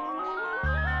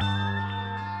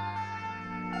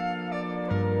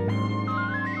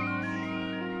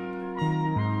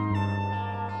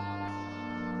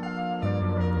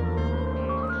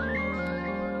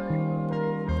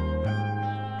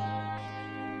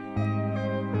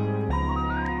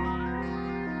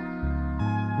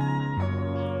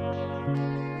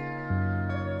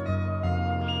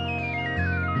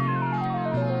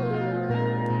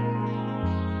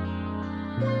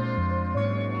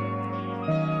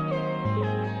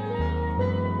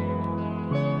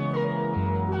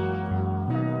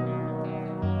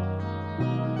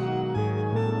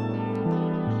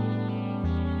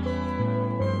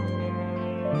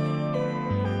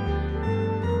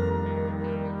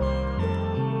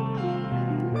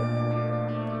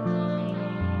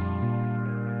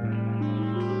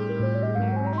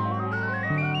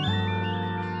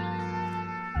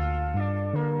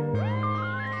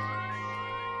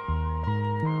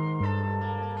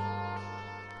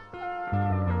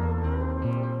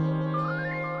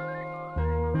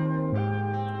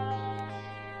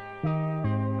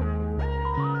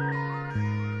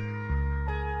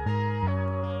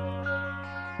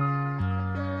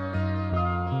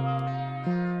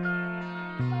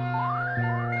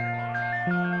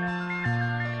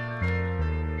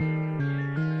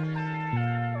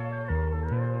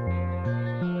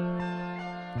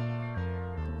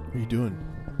 What are you doing?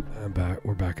 I'm back.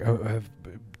 We're back. I have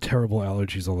terrible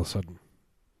allergies all of a sudden.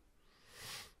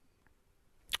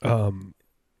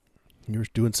 You were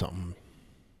doing something.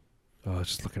 I was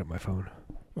just looking at my phone.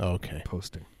 Oh, okay.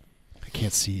 Posting. I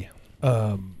can't see.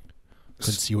 Couldn't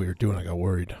see what you're doing. I got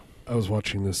worried. I was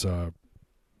watching this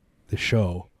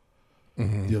show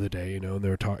Mm-hmm. the other day, and they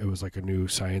were talking. It was like a new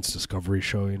science discovery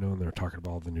show, and they were talking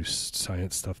about all the new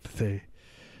science stuff that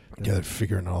Yeah, they're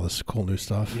figuring out all this cool new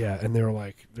stuff. Yeah, and they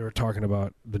were talking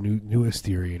about the newest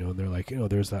theory, and they're like,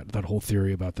 there's that whole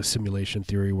theory about the simulation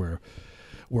theory where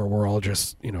we're all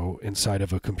just, inside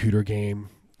of a computer game,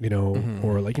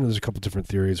 or like, there's a couple different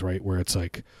theories, right? Where it's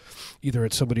like, either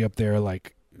it's somebody up there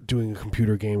like doing a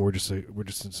computer game, we're just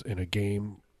in a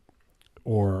game,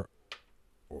 or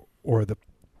we're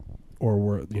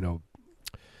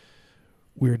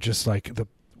we're just like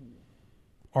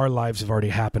our lives have already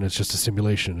happened. It's just a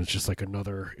simulation. It's just like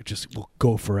it just will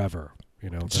go forever.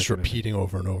 Just repeating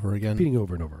over and over again. Repeating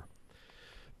over and over.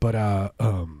 But I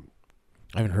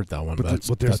haven't heard that one, but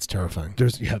that's terrifying.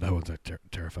 That one's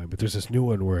terrifying. But there's this new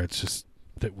one where it's just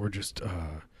that we're just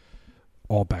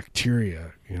all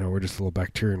bacteria. We're just little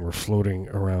bacteria, and we're floating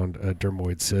around a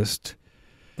dermoid cyst,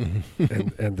 and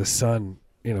the sun,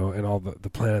 and all the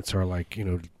planets are like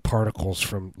particles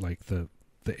from like the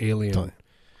alien.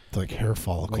 Like hair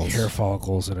follicles. Like hair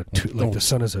follicles, and like the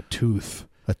sun is a tooth.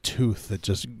 A tooth that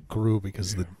just grew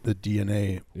because the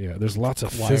DNA. Yeah, there's lots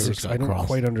of physics. I don't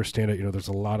quite understand it. There's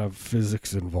a lot of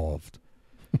physics involved.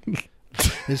 That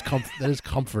is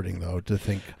comforting, though, to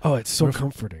think. Oh, it's so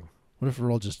comforting. What if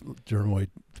we're all just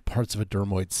parts of a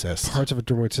dermoid cyst? Parts of a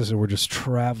dermoid cyst, and we're just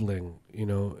traveling,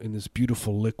 in this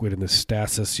beautiful liquid, in this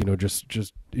stasis,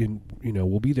 just in,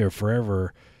 we'll be there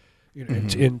forever,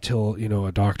 until,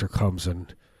 a doctor comes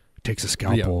and takes a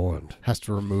scalpel and has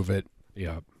to remove it.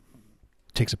 Yeah.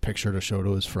 Takes a picture to show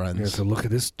to his friends. Yeah, so look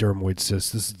at this dermoid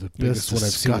cyst. This is the biggest one I've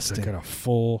seen. It's got a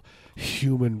full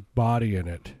human body in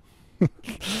it.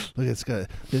 Look, it's got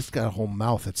a whole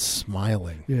mouth. It's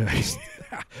smiling. Yeah,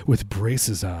 with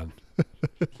braces on.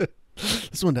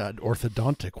 This one had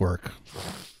orthodontic work.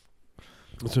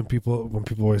 That's when people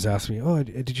always ask me, "Oh,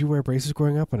 did you wear braces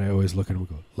growing up?" And I always look at them and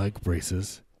go, "Leg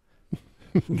braces."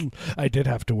 I did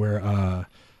have to wear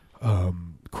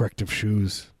corrective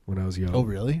shoes when I was young. Oh,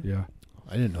 really? Yeah.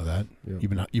 I didn't know that. Yeah.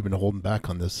 You've been holding back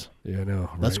on this. Yeah, I know.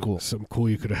 Right? That's cool. Something cool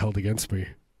you could have held against me.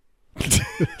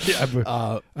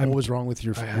 What was wrong with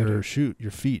your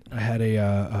feet? I had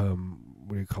a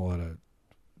what do you call it?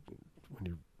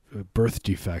 A birth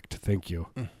defect. Thank you.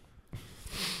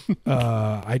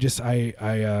 I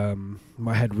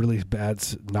had really bad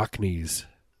knock knees.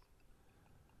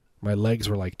 My legs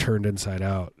were like turned inside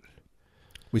out.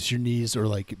 Was your knees or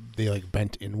like they like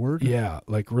bent inward? Yeah,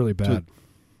 like really bad.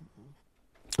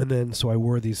 And then so I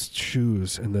wore these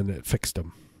shoes, and then it fixed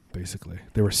them. Basically,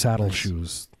 they were saddle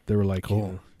shoes. They were like,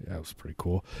 cool. Yeah, it was pretty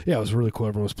cool. Yeah, it was really cool.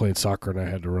 Everyone was playing soccer, and I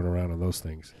had to run around on those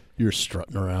things. You were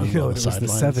strutting around. It was the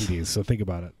 70s, so think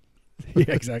about it.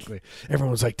 Yeah, exactly.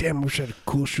 Everyone was like, "Damn, I wish I had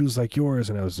cool shoes like yours,"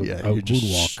 and I was you're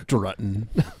just strutting,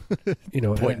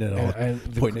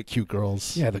 pointing at cute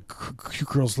girls. Yeah, the cute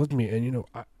girls looked at me, and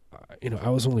I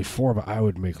was only 4, but I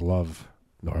would make love.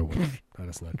 No, I wouldn't. That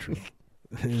is not true.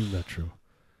 It's not true.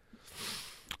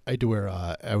 I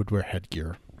would wear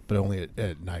headgear, but only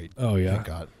at night. Oh yeah, thank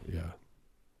God. Yeah,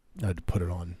 I had to put it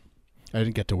on. I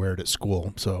didn't get to wear it at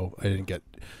school, so I didn't get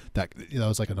that. That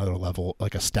was like another level,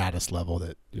 like a status level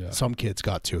that some kids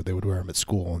got to. They would wear them at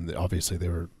school, and obviously they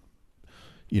were,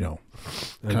 kind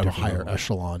of a higher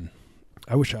echelon.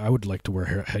 I wish I would like to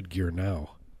wear headgear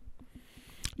now.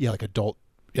 Yeah, like adult.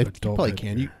 You probably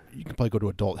can. You can probably go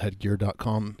to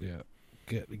adultheadgear.com. Yeah,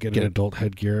 get an adult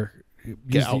headgear.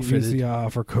 Get outfitted. Use the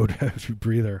offer code if you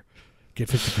breather. Get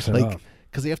 50% off.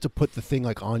 Because they have to put the thing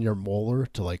like on your molar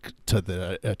to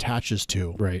the attaches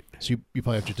to. Right. So you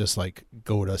probably have to just like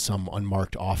go to some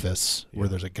unmarked office where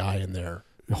there's a guy in there.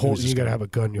 You got to have a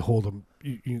gun. You hold them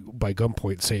you by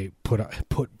gunpoint. Say put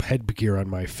headgear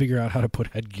on figure out how to put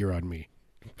headgear on me.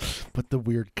 Put the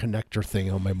weird connector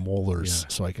thing on my molars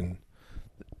so I can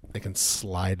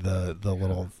slide the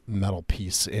little metal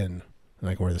piece in, and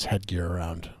I can wear this headgear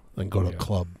around and go to a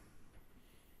club.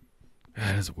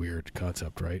 That is a weird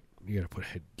concept, right? You got to put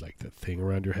the thing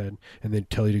around your head, and then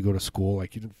tell you to go to school.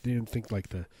 Like you didn't think like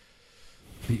the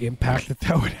impact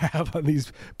that would have on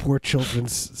these poor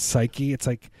children's psyche. It's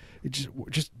like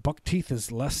just buck teeth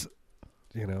is less,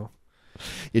 You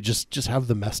just have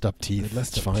the messed up teeth.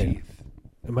 That's fine. Teeth.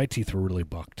 And my teeth were really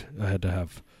bucked. I had to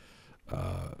have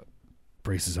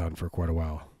braces on for quite a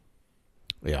while.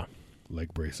 Yeah,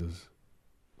 leg braces.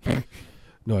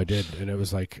 No, I did, and it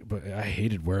was like, but I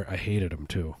hated them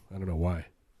too. I don't know why.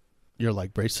 Your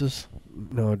leg braces?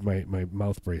 No, my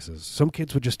mouth braces. Some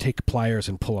kids would just take pliers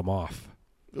and pull them off.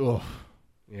 Oh,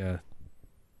 yeah.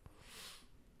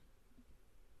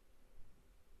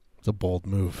 It's a bold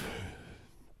move.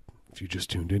 If you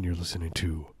just tuned in, you're listening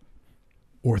to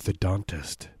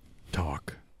Orthodontist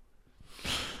Talk.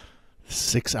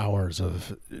 6 hours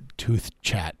of tooth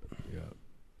chat. Yeah.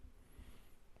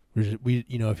 We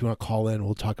you know, if you want to call in,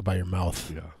 we'll talk about your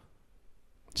mouth. Yeah.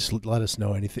 Just let us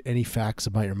know any facts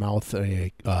about your mouth,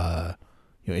 any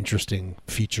interesting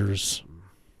features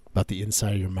about the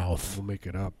inside of your mouth. We'll make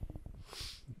it up.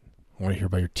 I want to hear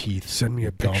about your teeth. Send me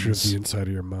a picture gums. of the inside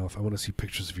of your mouth. I want to see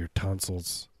pictures of your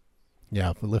tonsils.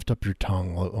 Yeah, lift up your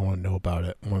tongue. I want to know about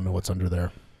it. I want to know what's under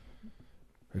there.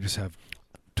 I just have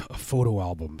photo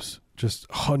albums. Just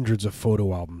hundreds of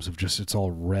photo albums of it's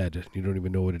all red. You don't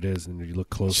even know what it is. And you look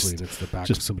closely and it's the back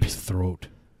of somebody's throat.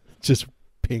 Just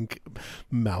pink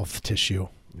mouth tissue.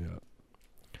 Yeah.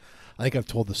 I think I've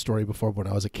told the story before. When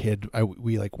I was a kid,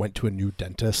 we like went to a new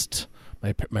dentist.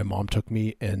 My mom took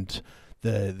me, and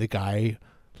the guy,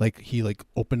 like, he like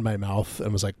opened my mouth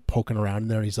and was like poking around in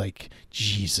there. And he's like,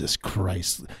 Jesus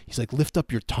Christ. He's like, lift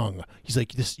up your tongue. He's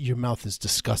like, your mouth is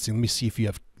disgusting. Let me see if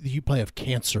you probably have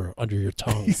cancer under your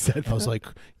tongue. He said I was like,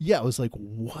 yeah. I was like,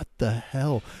 what the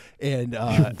hell? And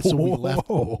so we left.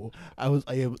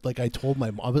 I told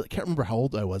my mom, I can't remember how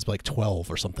old I was, but like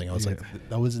 12 or something. I was like,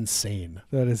 that was insane.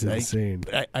 That is insane.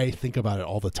 I think about it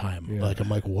all the time. Yeah. Like, I'm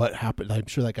like, what happened? I'm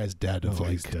sure that guy's dead of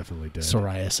he's definitely dead.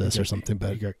 psoriasis or something.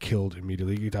 But he got killed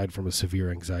immediately. He died from a severe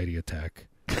anxiety attack.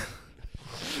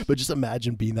 But just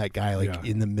imagine being that guy, like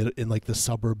in the middle, in like the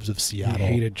suburbs of Seattle.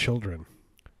 He hated children.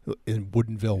 In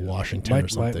Woodinville, Washington, or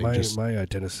something. My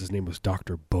dentist's name was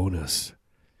Dr. Bonus.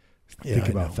 Think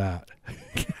about that.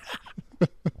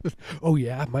 Oh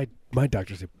yeah, my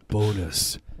doctor said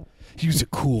Bonus. He was a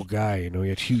cool guy, you know. He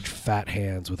had huge fat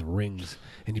hands with rings,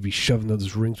 and he'd be shoving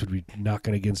those rings, would be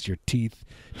knocking against your teeth,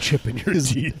 chipping your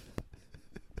teeth.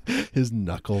 His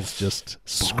knuckles just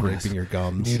scraping your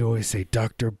gums. And he'd always say,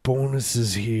 "Dr. Bonus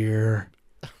is here."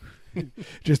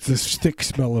 Just this thick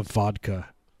smell of vodka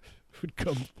would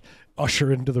come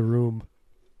usher into the room.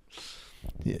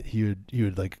 Yeah, he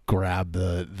would like grab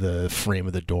the frame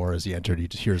of the door as he entered. You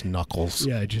just hear his knuckles,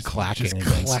 just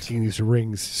clacking these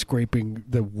rings, scraping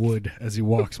the wood as he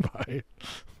walks by.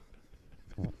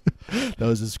 That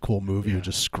was this cool move. He would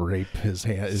just scrape his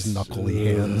knuckly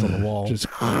hands on the wall. Just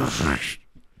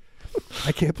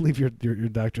I can't believe your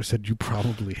doctor said you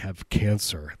probably have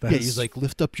cancer. He's like,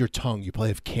 lift up your tongue. You probably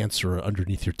have cancer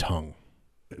underneath your tongue.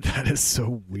 That is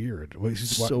so weird.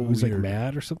 Was he weird. Like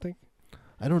mad or something?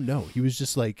 I don't know. He was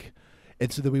just like, and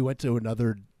so then we went to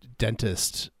another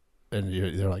dentist, and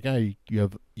they're like, "Hey, you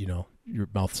have, your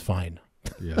mouth's fine."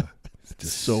 Yeah,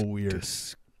 it's so weird,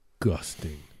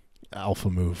 disgusting. Alpha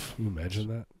move. Can you imagine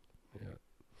that?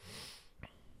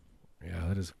 Yeah,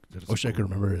 that is. I wish I could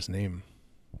remember his name.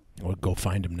 I would go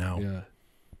find him now. Yeah,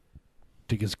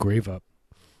 dig his grave up.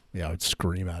 Yeah, I would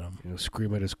scream at him.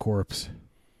 Scream at his corpse.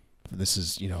 This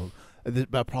is,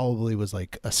 that probably was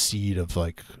like a seed of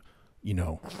like,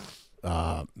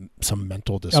 some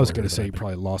mental disorder. I was going to say he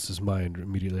probably lost his mind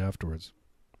immediately afterwards.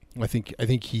 I think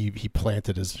he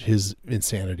planted his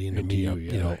insanity into me. Yeah,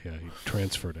 he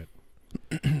transferred it.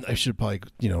 I should probably,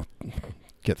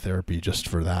 get therapy just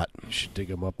for that. You should dig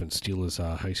him up and steal his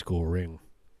high school ring.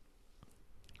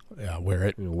 Yeah, wear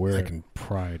it. Wear it in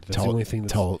pride. That's the only thing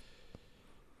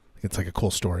it's like a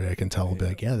cool story I can tell. Yeah. Be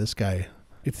like, yeah, this guy.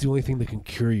 It's the only thing that can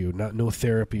cure you. No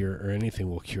therapy or anything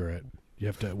will cure it. You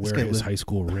have to wear his high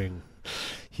school ring.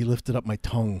 He lifted up my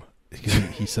tongue.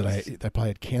 He said I probably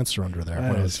had cancer under there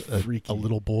when I was a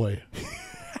little boy.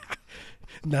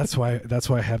 And that's why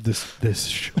I have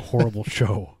this horrible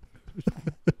show.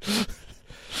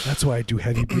 That's why I do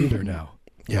heavy breather now.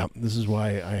 Yeah, this is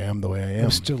why I am the way I am.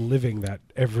 I'm still living that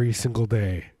every single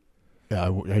day.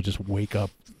 Yeah, I just wake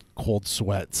up cold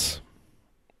sweats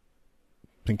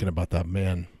thinking about that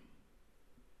man.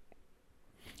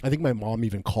 I think my mom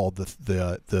even called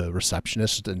the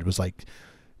receptionist and was like,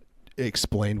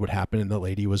 explained what happened, and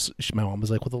my mom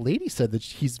was like, well, the lady said that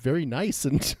he's very nice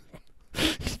and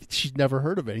she'd never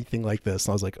heard of anything like this.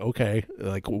 And I was like, okay,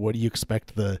 like, what do you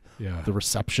expect the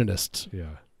receptionist?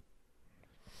 Yeah.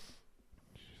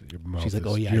 She's like,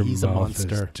 oh yeah, he's a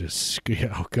monster.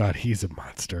 Oh God, he's a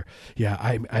monster. Yeah,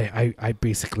 I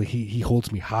basically he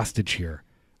holds me hostage here.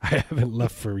 I haven't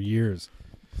left for years.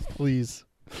 Please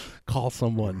call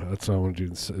someone. That's what I want to do.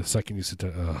 The second you sit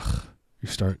down, you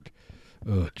start.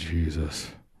 Oh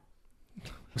Jesus.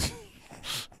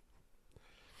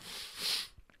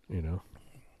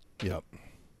 Yep.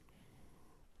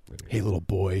 Hey, little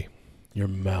boy. Your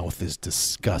mouth is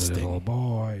disgusting. Little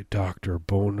boy, Dr.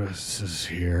 Bonus is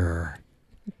here.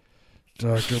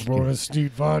 Dr. Bonus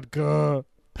need vodka.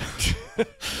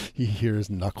 You hear his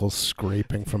knuckles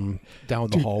scraping from down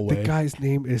the hallway. The guy's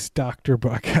name is Dr.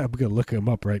 I'm going to look him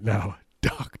up right now.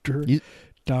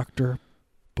 Dr.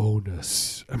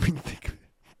 Bonus. I mean, think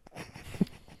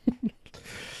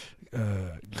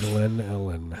Glenn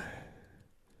Ellen.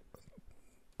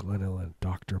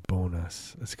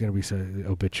 Yes, it's going to be the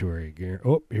obituary.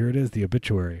 Oh, here it is, the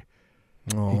obituary.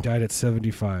 Oh, He died at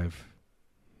 75.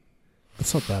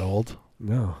 that's not that old.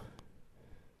 No,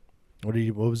 What did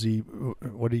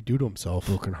he do to himself?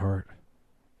 broken heart.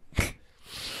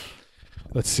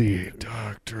 Let's see,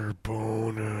 Dr.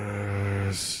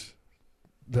 Bonus.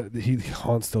 He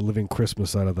haunts the living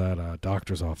Christmas out of that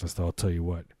doctor's office, though, I'll tell you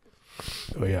what.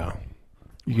 Oh yeah,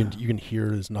 you can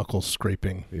hear his knuckles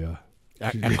scraping, Yeah.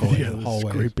 echoing Yeah, in the the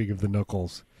hallway. scraping of the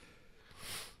knuckles.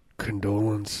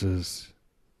 Condolences.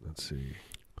 Let's see.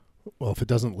 Well, if it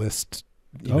doesn't list,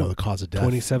 Oh, the cause of death,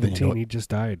 2017, then he just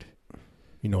died.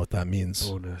 you know what that means.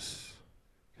 Bonus.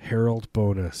 Harold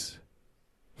Bonus.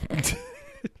 Of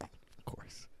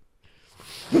course.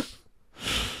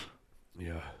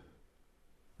 Yeah.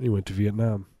 He went to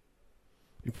Vietnam.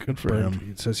 Good for him.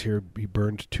 It says here he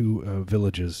burned 2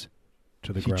 villages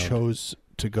to the He ground. chose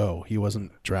to go. He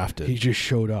wasn't drafted. He just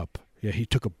showed up. Yeah, he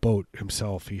took a boat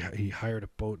himself. He hired a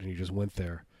boat and he just went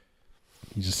there.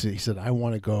 He said, "I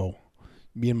want to go.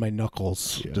 Me and my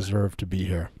knuckles Yeah. deserve to be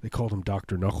here." They called him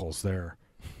Dr. Knuckles there.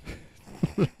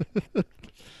 Yeah.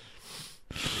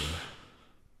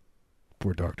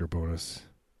 Poor Dr. Bonus.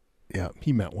 Yeah,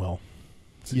 he meant well.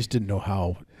 He just didn't know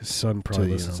how. His son probably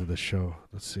To, listens to this show.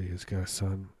 Let's see. He's got a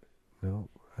son. No,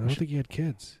 I don't think he had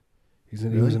kids. He was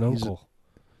an Really? uncle.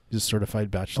 He's a certified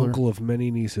bachelor. Uncle of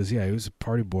many nieces. Yeah, he was a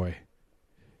party boy.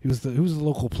 He was the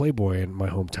local playboy in my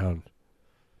hometown.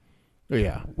 Oh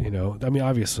yeah, You know, I mean,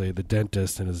 obviously the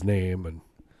dentist and his name and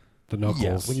the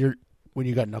knuckles. Yeah, when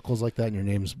you got knuckles like that and your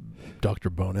name's Dr.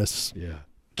 Bonus, Yeah.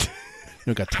 you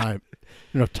don't got time.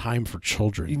 You don't have time for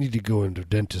children. You need to go into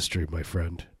dentistry, my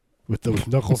friend. With those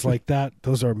knuckles like that,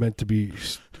 those are meant to be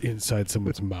inside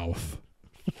someone's mouth.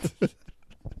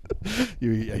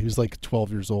 He was like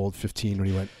 12 years old, 15 when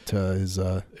he went to his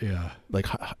Yeah.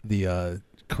 the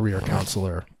career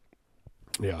counselor.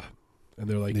 Yeah. And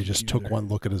they're like, They just took one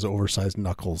look at his oversized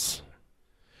knuckles.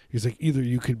 He's like, either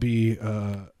you could be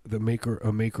a maker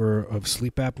of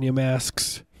sleep apnea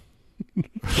masks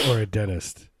or a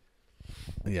dentist.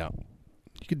 Yeah,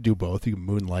 you could do both. You can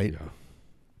moonlight. Yeah.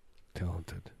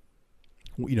 Talented.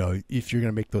 If you're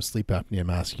gonna make those sleep apnea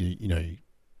masks,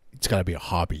 it's got to be a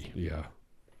hobby. Yeah.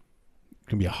 It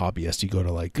can be a hobbyist. You go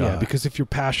to Because if your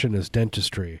passion is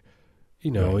dentistry,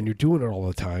 Right. and you're doing it all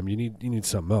the time, you need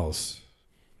something else.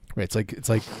 right. It's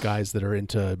like guys that are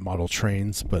into model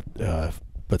trains, but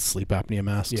sleep apnea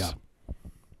masks. Yeah.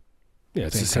 Yeah,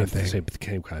 it's Same the same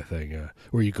kind of thing.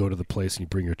 Where you go to the place and you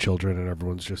bring your children and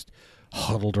everyone's just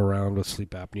huddled around with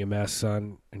sleep apnea masks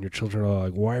on, and your children are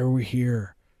like, "Why are we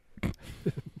here?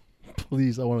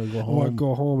 Please, I want to go I want to home.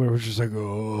 go home." And it was just like,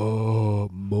 oh,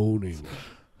 moaning.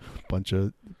 Bunch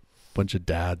of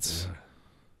dads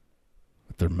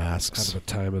with their masks. Kind of a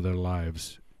time of their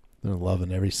lives. They're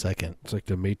loving every second. It's like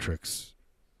the Matrix,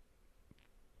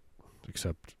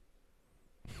 except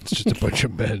it's just a bunch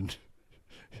of men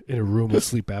in a room with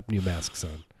sleep apnea masks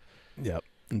on. Yep.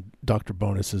 And Dr.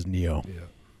 Bonus is Neo. Yeah.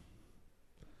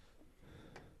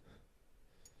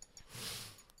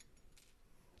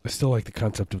 I still like the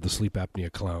concept of the sleep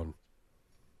apnea clown.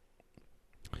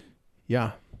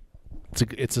 Yeah.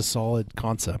 It's a solid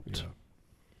concept.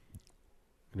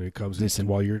 Yeah. He comes Listen.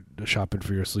 in while you're shopping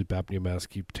for your sleep apnea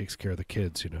mask. He takes care of the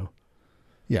kids.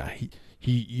 Yeah,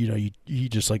 he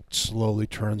just like slowly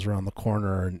turns around the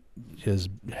corner and his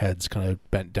head's kind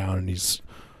of bent down and he's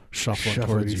shuffling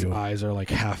towards his you. eyes are like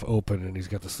half open, and he's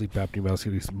got the sleep apnea mask,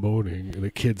 and he's moaning, and the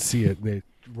kids see it and they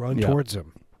run Yeah. towards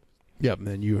him. Yep, and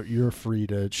then you're free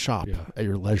to shop Yeah. at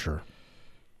your leisure.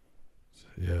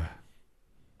 Yeah,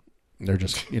 And they're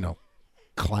just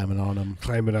climbing on him.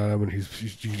 climbing on him, and you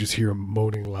just hear him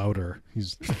moaning louder.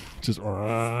 He's just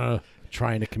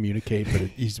trying to communicate, but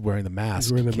he's wearing the mask.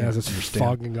 He's wearing the He can't mask. It's understand.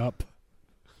 fogging up.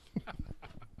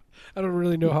 I don't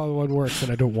really know how the one works,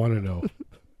 and I don't want to know.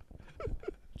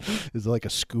 Is it like a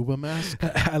scuba mask?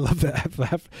 I love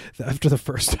that. After the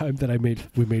first time that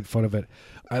we made fun of it,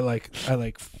 I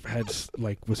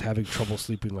was having trouble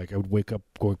sleeping. Like I would wake up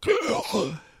going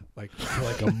like for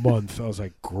like a month. I was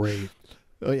like, great.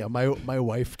 Oh yeah, my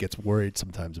wife gets worried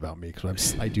sometimes about me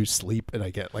because I do sleep and I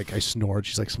get I snore.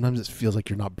 She's like, sometimes it feels like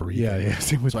you're not breathing. Yeah.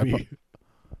 Same with So me.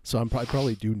 I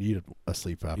probably do need a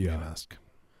sleep apnea Yeah. mask.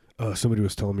 Somebody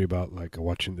was telling me about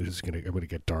watching. I'm gonna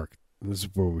get dark. This is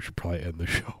where we should probably end the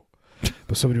show.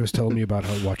 But somebody was telling me about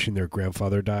how watching their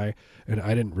grandfather die, and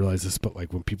I didn't realize this, but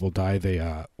when people die, they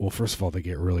first of all, they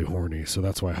get really horny. So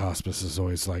that's why hospice is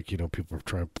always people are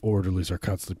trying. Orderlies are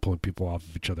constantly pulling people off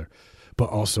of each other.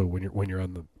 But also when you're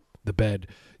on the bed,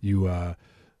 you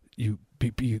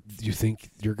think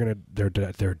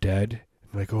they're dead.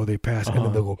 Like, oh, they pass, and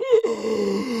then they'll go,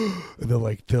 and they'll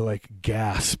like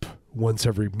gasp once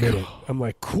every minute. I'm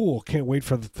like, cool, can't wait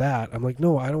for that. I'm like,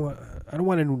 no, I don't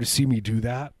want anyone to see me do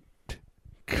that.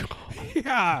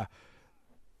 Yeah.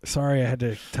 Sorry, I had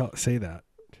to say that.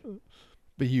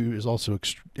 But he was also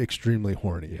extremely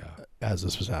horny. Yeah. As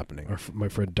this was happening. My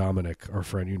friend Dominic, our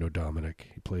friend, you know Dominic.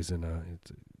 He plays in I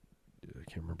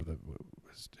can't remember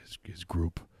his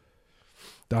group.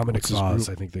 Dominic Oz,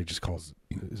 I think they just call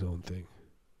his own thing.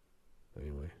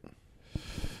 Anyway,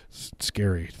 it's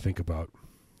scary to think about.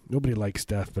 Nobody likes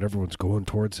death, but everyone's going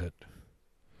towards it.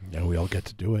 Yeah, we all get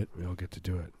to do it.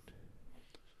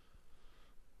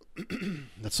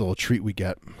 That's a little treat we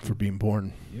get for being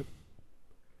born. Yep.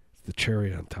 It's the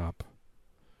cherry on top.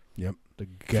 Yep. The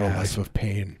For a life of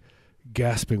pain.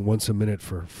 Gasping once a minute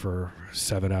for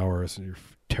 7 hours, and you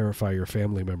terrify your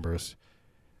family members.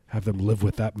 Have them live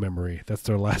with that memory. That's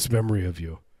their last memory of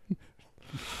you.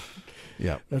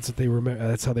 Yeah. That's what they remember.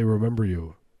 That's how they remember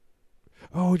you.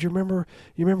 Oh, do you remember?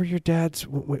 You remember your dad's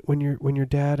when your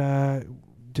dad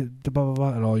did the blah blah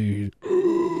blah, and all you.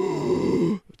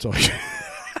 That's all.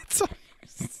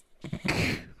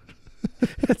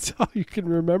 That's all you can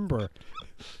remember.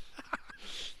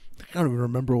 I don't even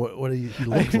remember what he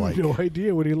looks like. I have no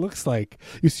idea what he looks like.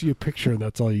 You see a picture, and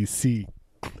that's all you see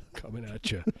coming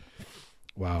at you.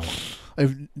 Wow. I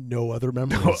have no other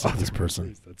memories of this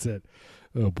person. That's it.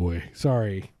 Oh, boy.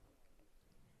 Sorry.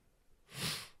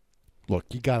 Look,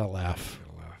 you gotta laugh.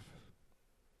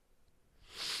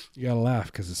 You gotta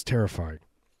laugh because it's terrifying.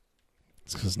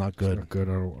 It's because it's not good. It's not good.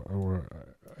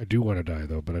 I do want to die,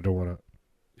 though, but I don't want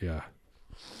to. Yeah.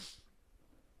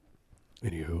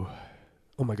 Anywho.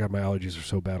 Oh, my God. My allergies are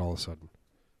so bad all of a sudden.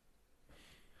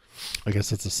 I guess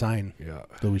that's a sign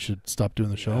that we should stop doing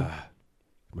the show.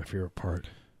 My favorite part.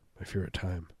 My favorite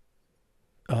time.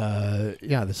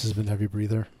 Yeah, this has been Heavy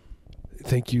Breather.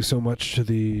 Thank you so much to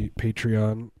the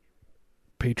Patreon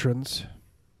patrons.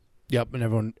 Yep,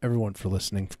 and everyone for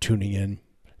listening, for tuning in.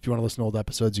 If you want to listen to old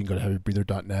episodes, you can go to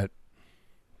heavybreather.net.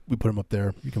 We put them up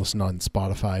there. You can listen on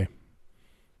Spotify,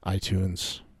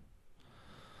 iTunes.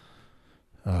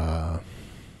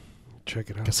 Check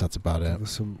it out. I guess that's about it.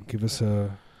 Give us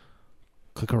a...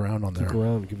 Click around on there. Click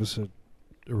around. Give us a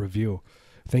review.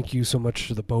 Thank you so much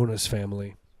to the Bonus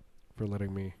family for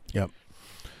letting me... Yep.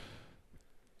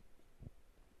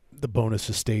 The Bonus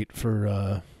estate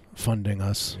for funding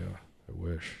us. Yeah, I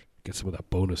wish. Get some of that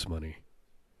bonus money.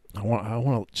 I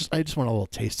just want a little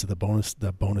taste of the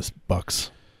bonus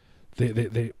bucks.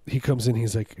 He comes in,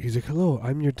 he's like, hello,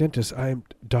 I'm your dentist. I'm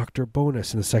Dr.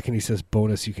 Bonus. And the second he says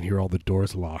bonus, you can hear all the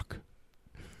doors lock.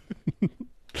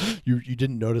 You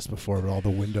didn't notice before, but all the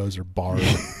windows are barred.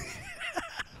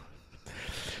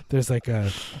 There's like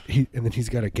and then he's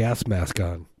got a gas mask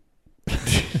on.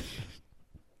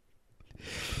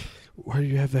 Why do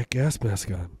you have that gas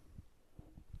mask on?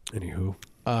 Anywho.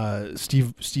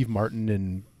 Steve Martin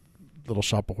in Little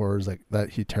Shop of Horrors, like that,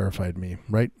 he terrified me,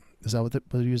 right? Is that what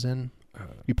he was in?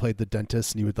 He played the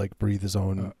dentist, and he would like breathe his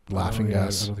own laughing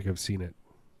gas. I don't think I've seen it.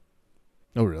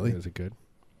 Oh, really? Yeah, is it good?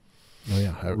 Oh,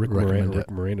 yeah. Rick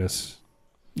Moranis.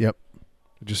 Yep.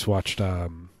 I just watched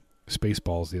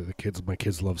Spaceballs. My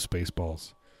kids love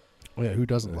Spaceballs. Oh, yeah. Who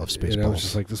doesn't love Spaceballs? And I was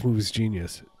just like, this movie's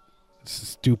genius. It's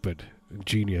stupid.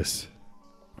 Genius.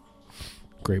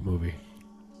 Great movie.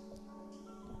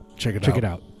 Check it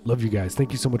out. Love you guys.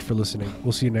 Thank you so much for listening.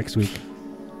 We'll see you next week.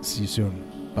 See you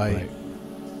soon. Bye.